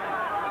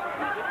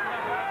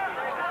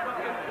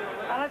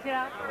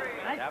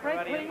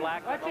 Navarrete in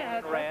black, Limon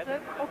in red.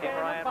 Tim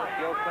Ryan with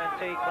Joe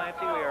Clancy.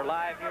 Clancy, we are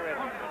live here in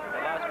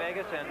Las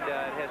Vegas, and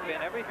it has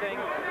been everything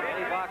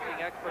any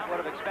boxing expert would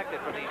have expected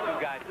from these two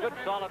guys. Good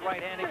solid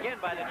right hand again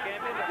by the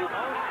champion.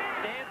 Limon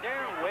stands there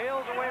and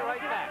wails away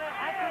right back.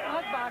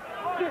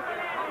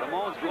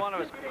 Limon's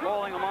corner is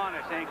calling him on.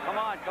 They're saying, come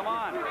on, come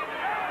on. Navarrete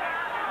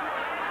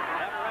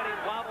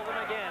wobbled him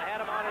again, had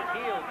him on his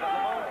heels, but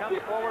Limon comes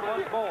forward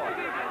once more.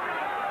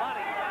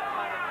 Body shot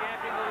by the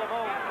champion to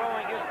Limon,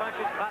 throwing his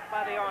punches caught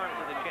by the arms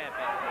of the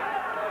champion.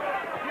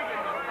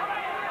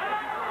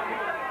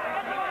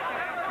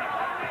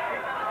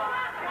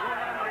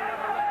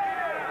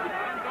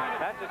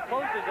 That's as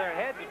close as their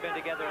heads have been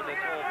together in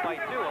this whole fight,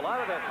 too. A lot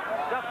of the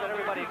stuff that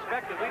everybody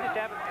expected, we just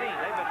haven't seen.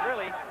 They've been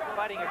really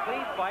fighting a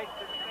clean fight,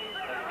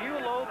 a few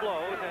low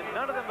blows, and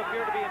none of them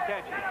appear to be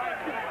intentional.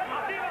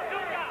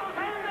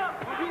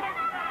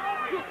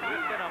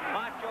 It's been a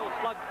macho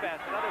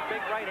slugfest. Another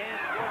big right hand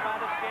scored by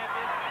the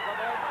champion.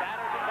 Limon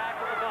batters him back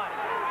with the body.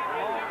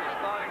 Limon is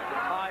starting to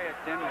tire,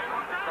 Tim.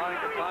 Starting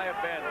to tire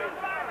badly.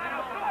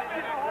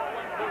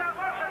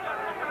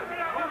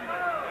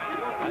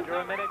 Under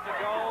a minute to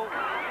go.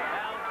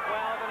 Down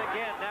 12, and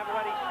again,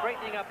 Navarrete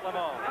straightening up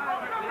Limon.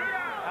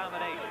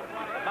 Combination.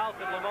 The mouth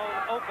of Limon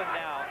open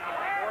now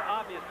for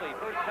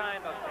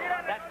time of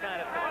that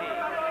kind of fatigue.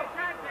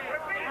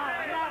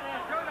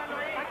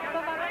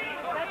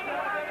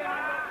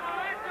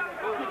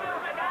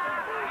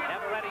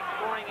 Navarrete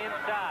scoring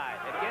inside.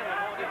 Again,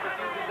 Limon just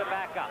refuses to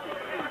back up.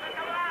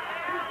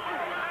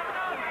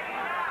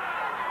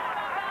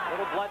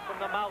 Little blood from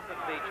the mouth of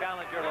the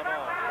challenger,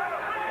 Limon.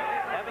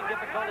 Having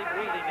difficulty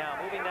breathing now,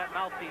 moving that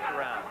mouthpiece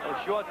around. Those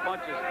short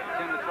punches,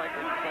 Tim, it's like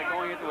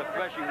going into a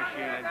threshing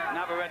machine. And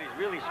Navarrete's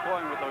really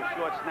scoring with those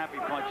short,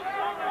 snappy punches.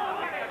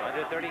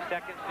 Under 30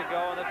 seconds to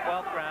go in the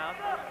 12th round.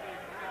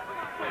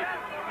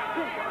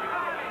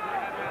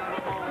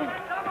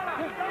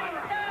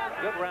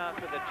 Good round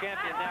for the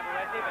champion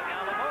Navarrete, but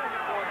now Limon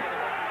forward to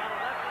the left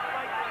and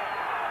right there.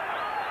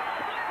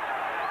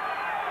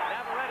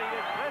 Navarrete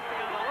is resting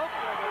on the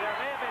ropes over there.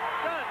 May have been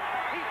stunned.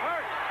 He's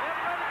hurt.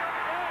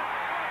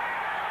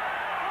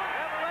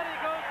 Navarrete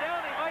goes down.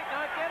 He might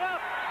not get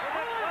up in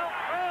the 12th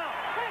round.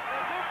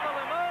 Bazooka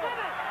Limon.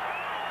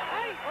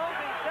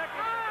 Closing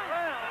seconds of the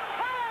round.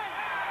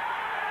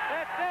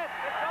 That's it.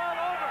 It's all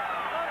over.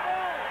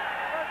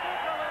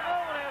 Bazooka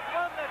Limon has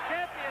won the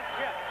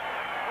championship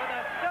with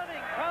a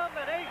stunning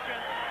combination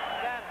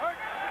that hurt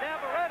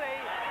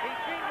Navarrete. He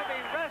seemed to be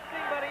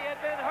resting, but he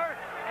had been hurt,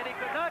 and he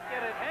could not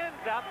get his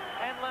hands up.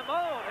 And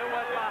Limon, who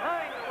was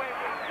behind the way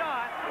we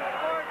saw it,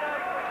 scored a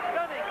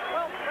stunning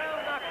 12th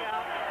round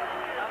knockout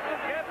of the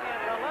champion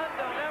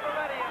Rolando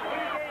Navarrete, and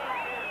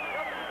regained his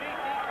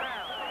WBC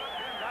crown.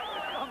 That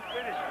was some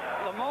finish.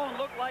 Limon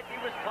looked like he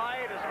was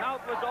tired. His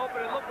mouth was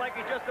open. It looked like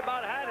he just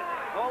about had it.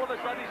 All of a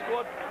sudden, he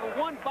scored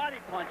one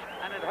body punch,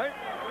 and it hurt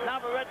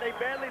Navarrete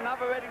badly.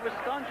 Navarrete was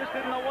stunned, just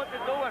didn't know what to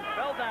do, and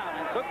fell down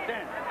and took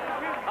 10.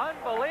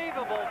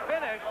 Unbelievable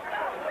finish.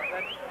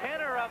 The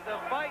tenor of the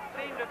fight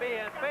seemed to be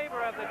in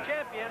favor of the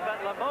champion,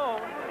 but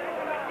Limon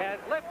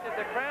has lifted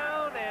the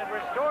crown and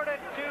restored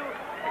it to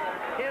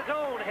his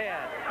own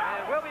head.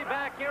 And we'll be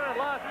back here in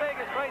Las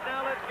Vegas right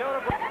now. Let's go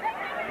to...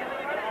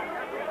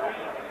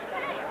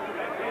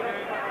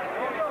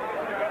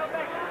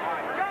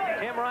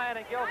 Tim Ryan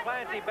and Gil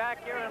Clancy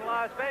back here in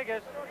Las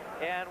Vegas,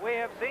 and we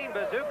have seen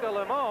Bazooka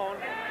Limon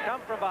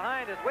come from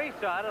behind as we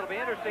saw it. It'll be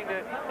interesting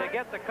to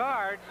get the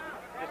cards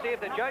to see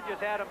if the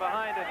judges had him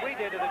behind as we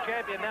did to the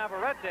champion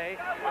Navarrete,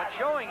 but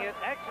showing his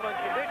excellent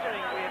conditioning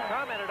we had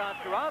commented on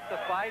throughout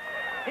the fight.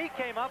 He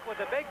came up with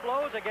the big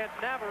blows against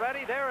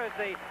Navarrete. There is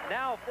the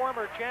now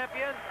former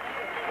champion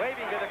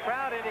waving to the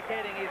crowd,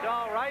 indicating he's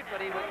all right,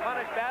 but he was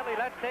punished badly.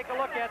 Let's take a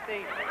look at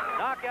the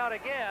knockout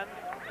again.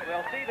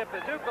 We'll see that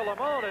Bazooka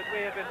Limon, as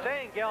we have been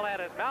saying, Gil,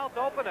 had his mouth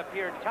open,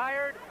 appeared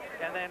tired,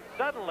 and then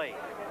suddenly,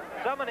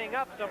 summoning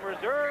up some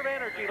reserve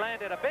energy,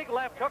 landed a big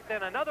left hook,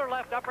 then another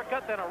left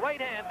uppercut, then a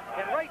right hand,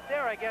 and right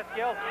there, I guess,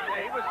 Gil,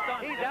 he was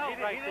stunned. He's out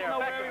right there. He didn't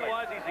know where he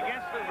was. He's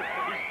against the...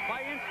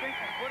 By instinct,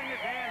 he's putting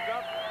his hands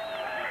up.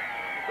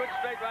 Good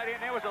straight right hand.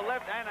 There was a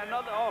left and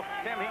another. Oh,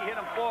 Tim, he hit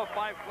him 4 or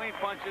 5 clean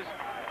punches,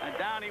 and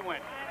down he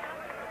went.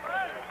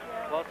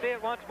 We'll see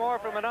it once more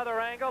from another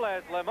angle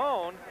as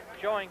Limon,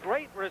 showing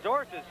great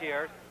resources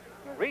here,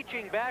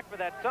 reaching back for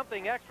that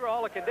something extra.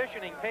 All the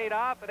conditioning paid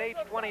off at age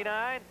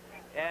 29.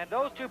 And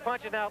those two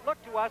punches now look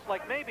to us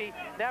like maybe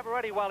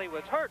Navarrete, while he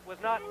was hurt, was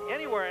not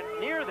anywhere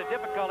near the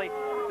difficulty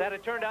that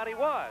it turned out he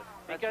was.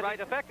 Because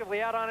he's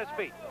effectively out on his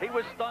feet. He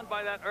was stunned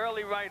by that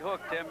early right hook,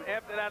 Tim.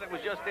 After that, it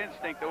was just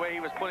instinct, the way he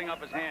was putting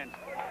up his hands.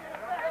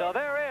 So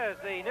there is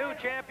the new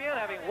champion,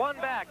 having won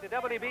back the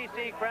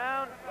WBC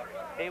crown.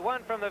 He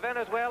won from the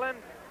Venezuelan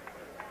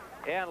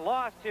and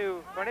lost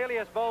to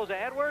Cornelius Boza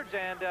Edwards,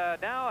 and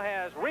now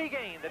has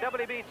regained the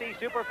WBC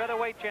Super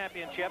Featherweight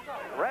Championship.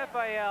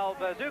 Rafael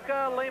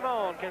Bazooka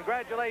Limon,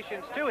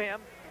 congratulations to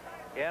him,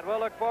 and we'll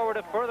look forward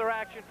to further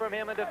action from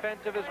him in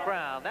defense of his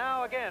crown.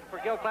 Now again, for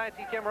Gil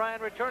Clancy, Tim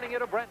Ryan, returning you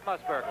to Brent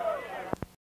Musburger.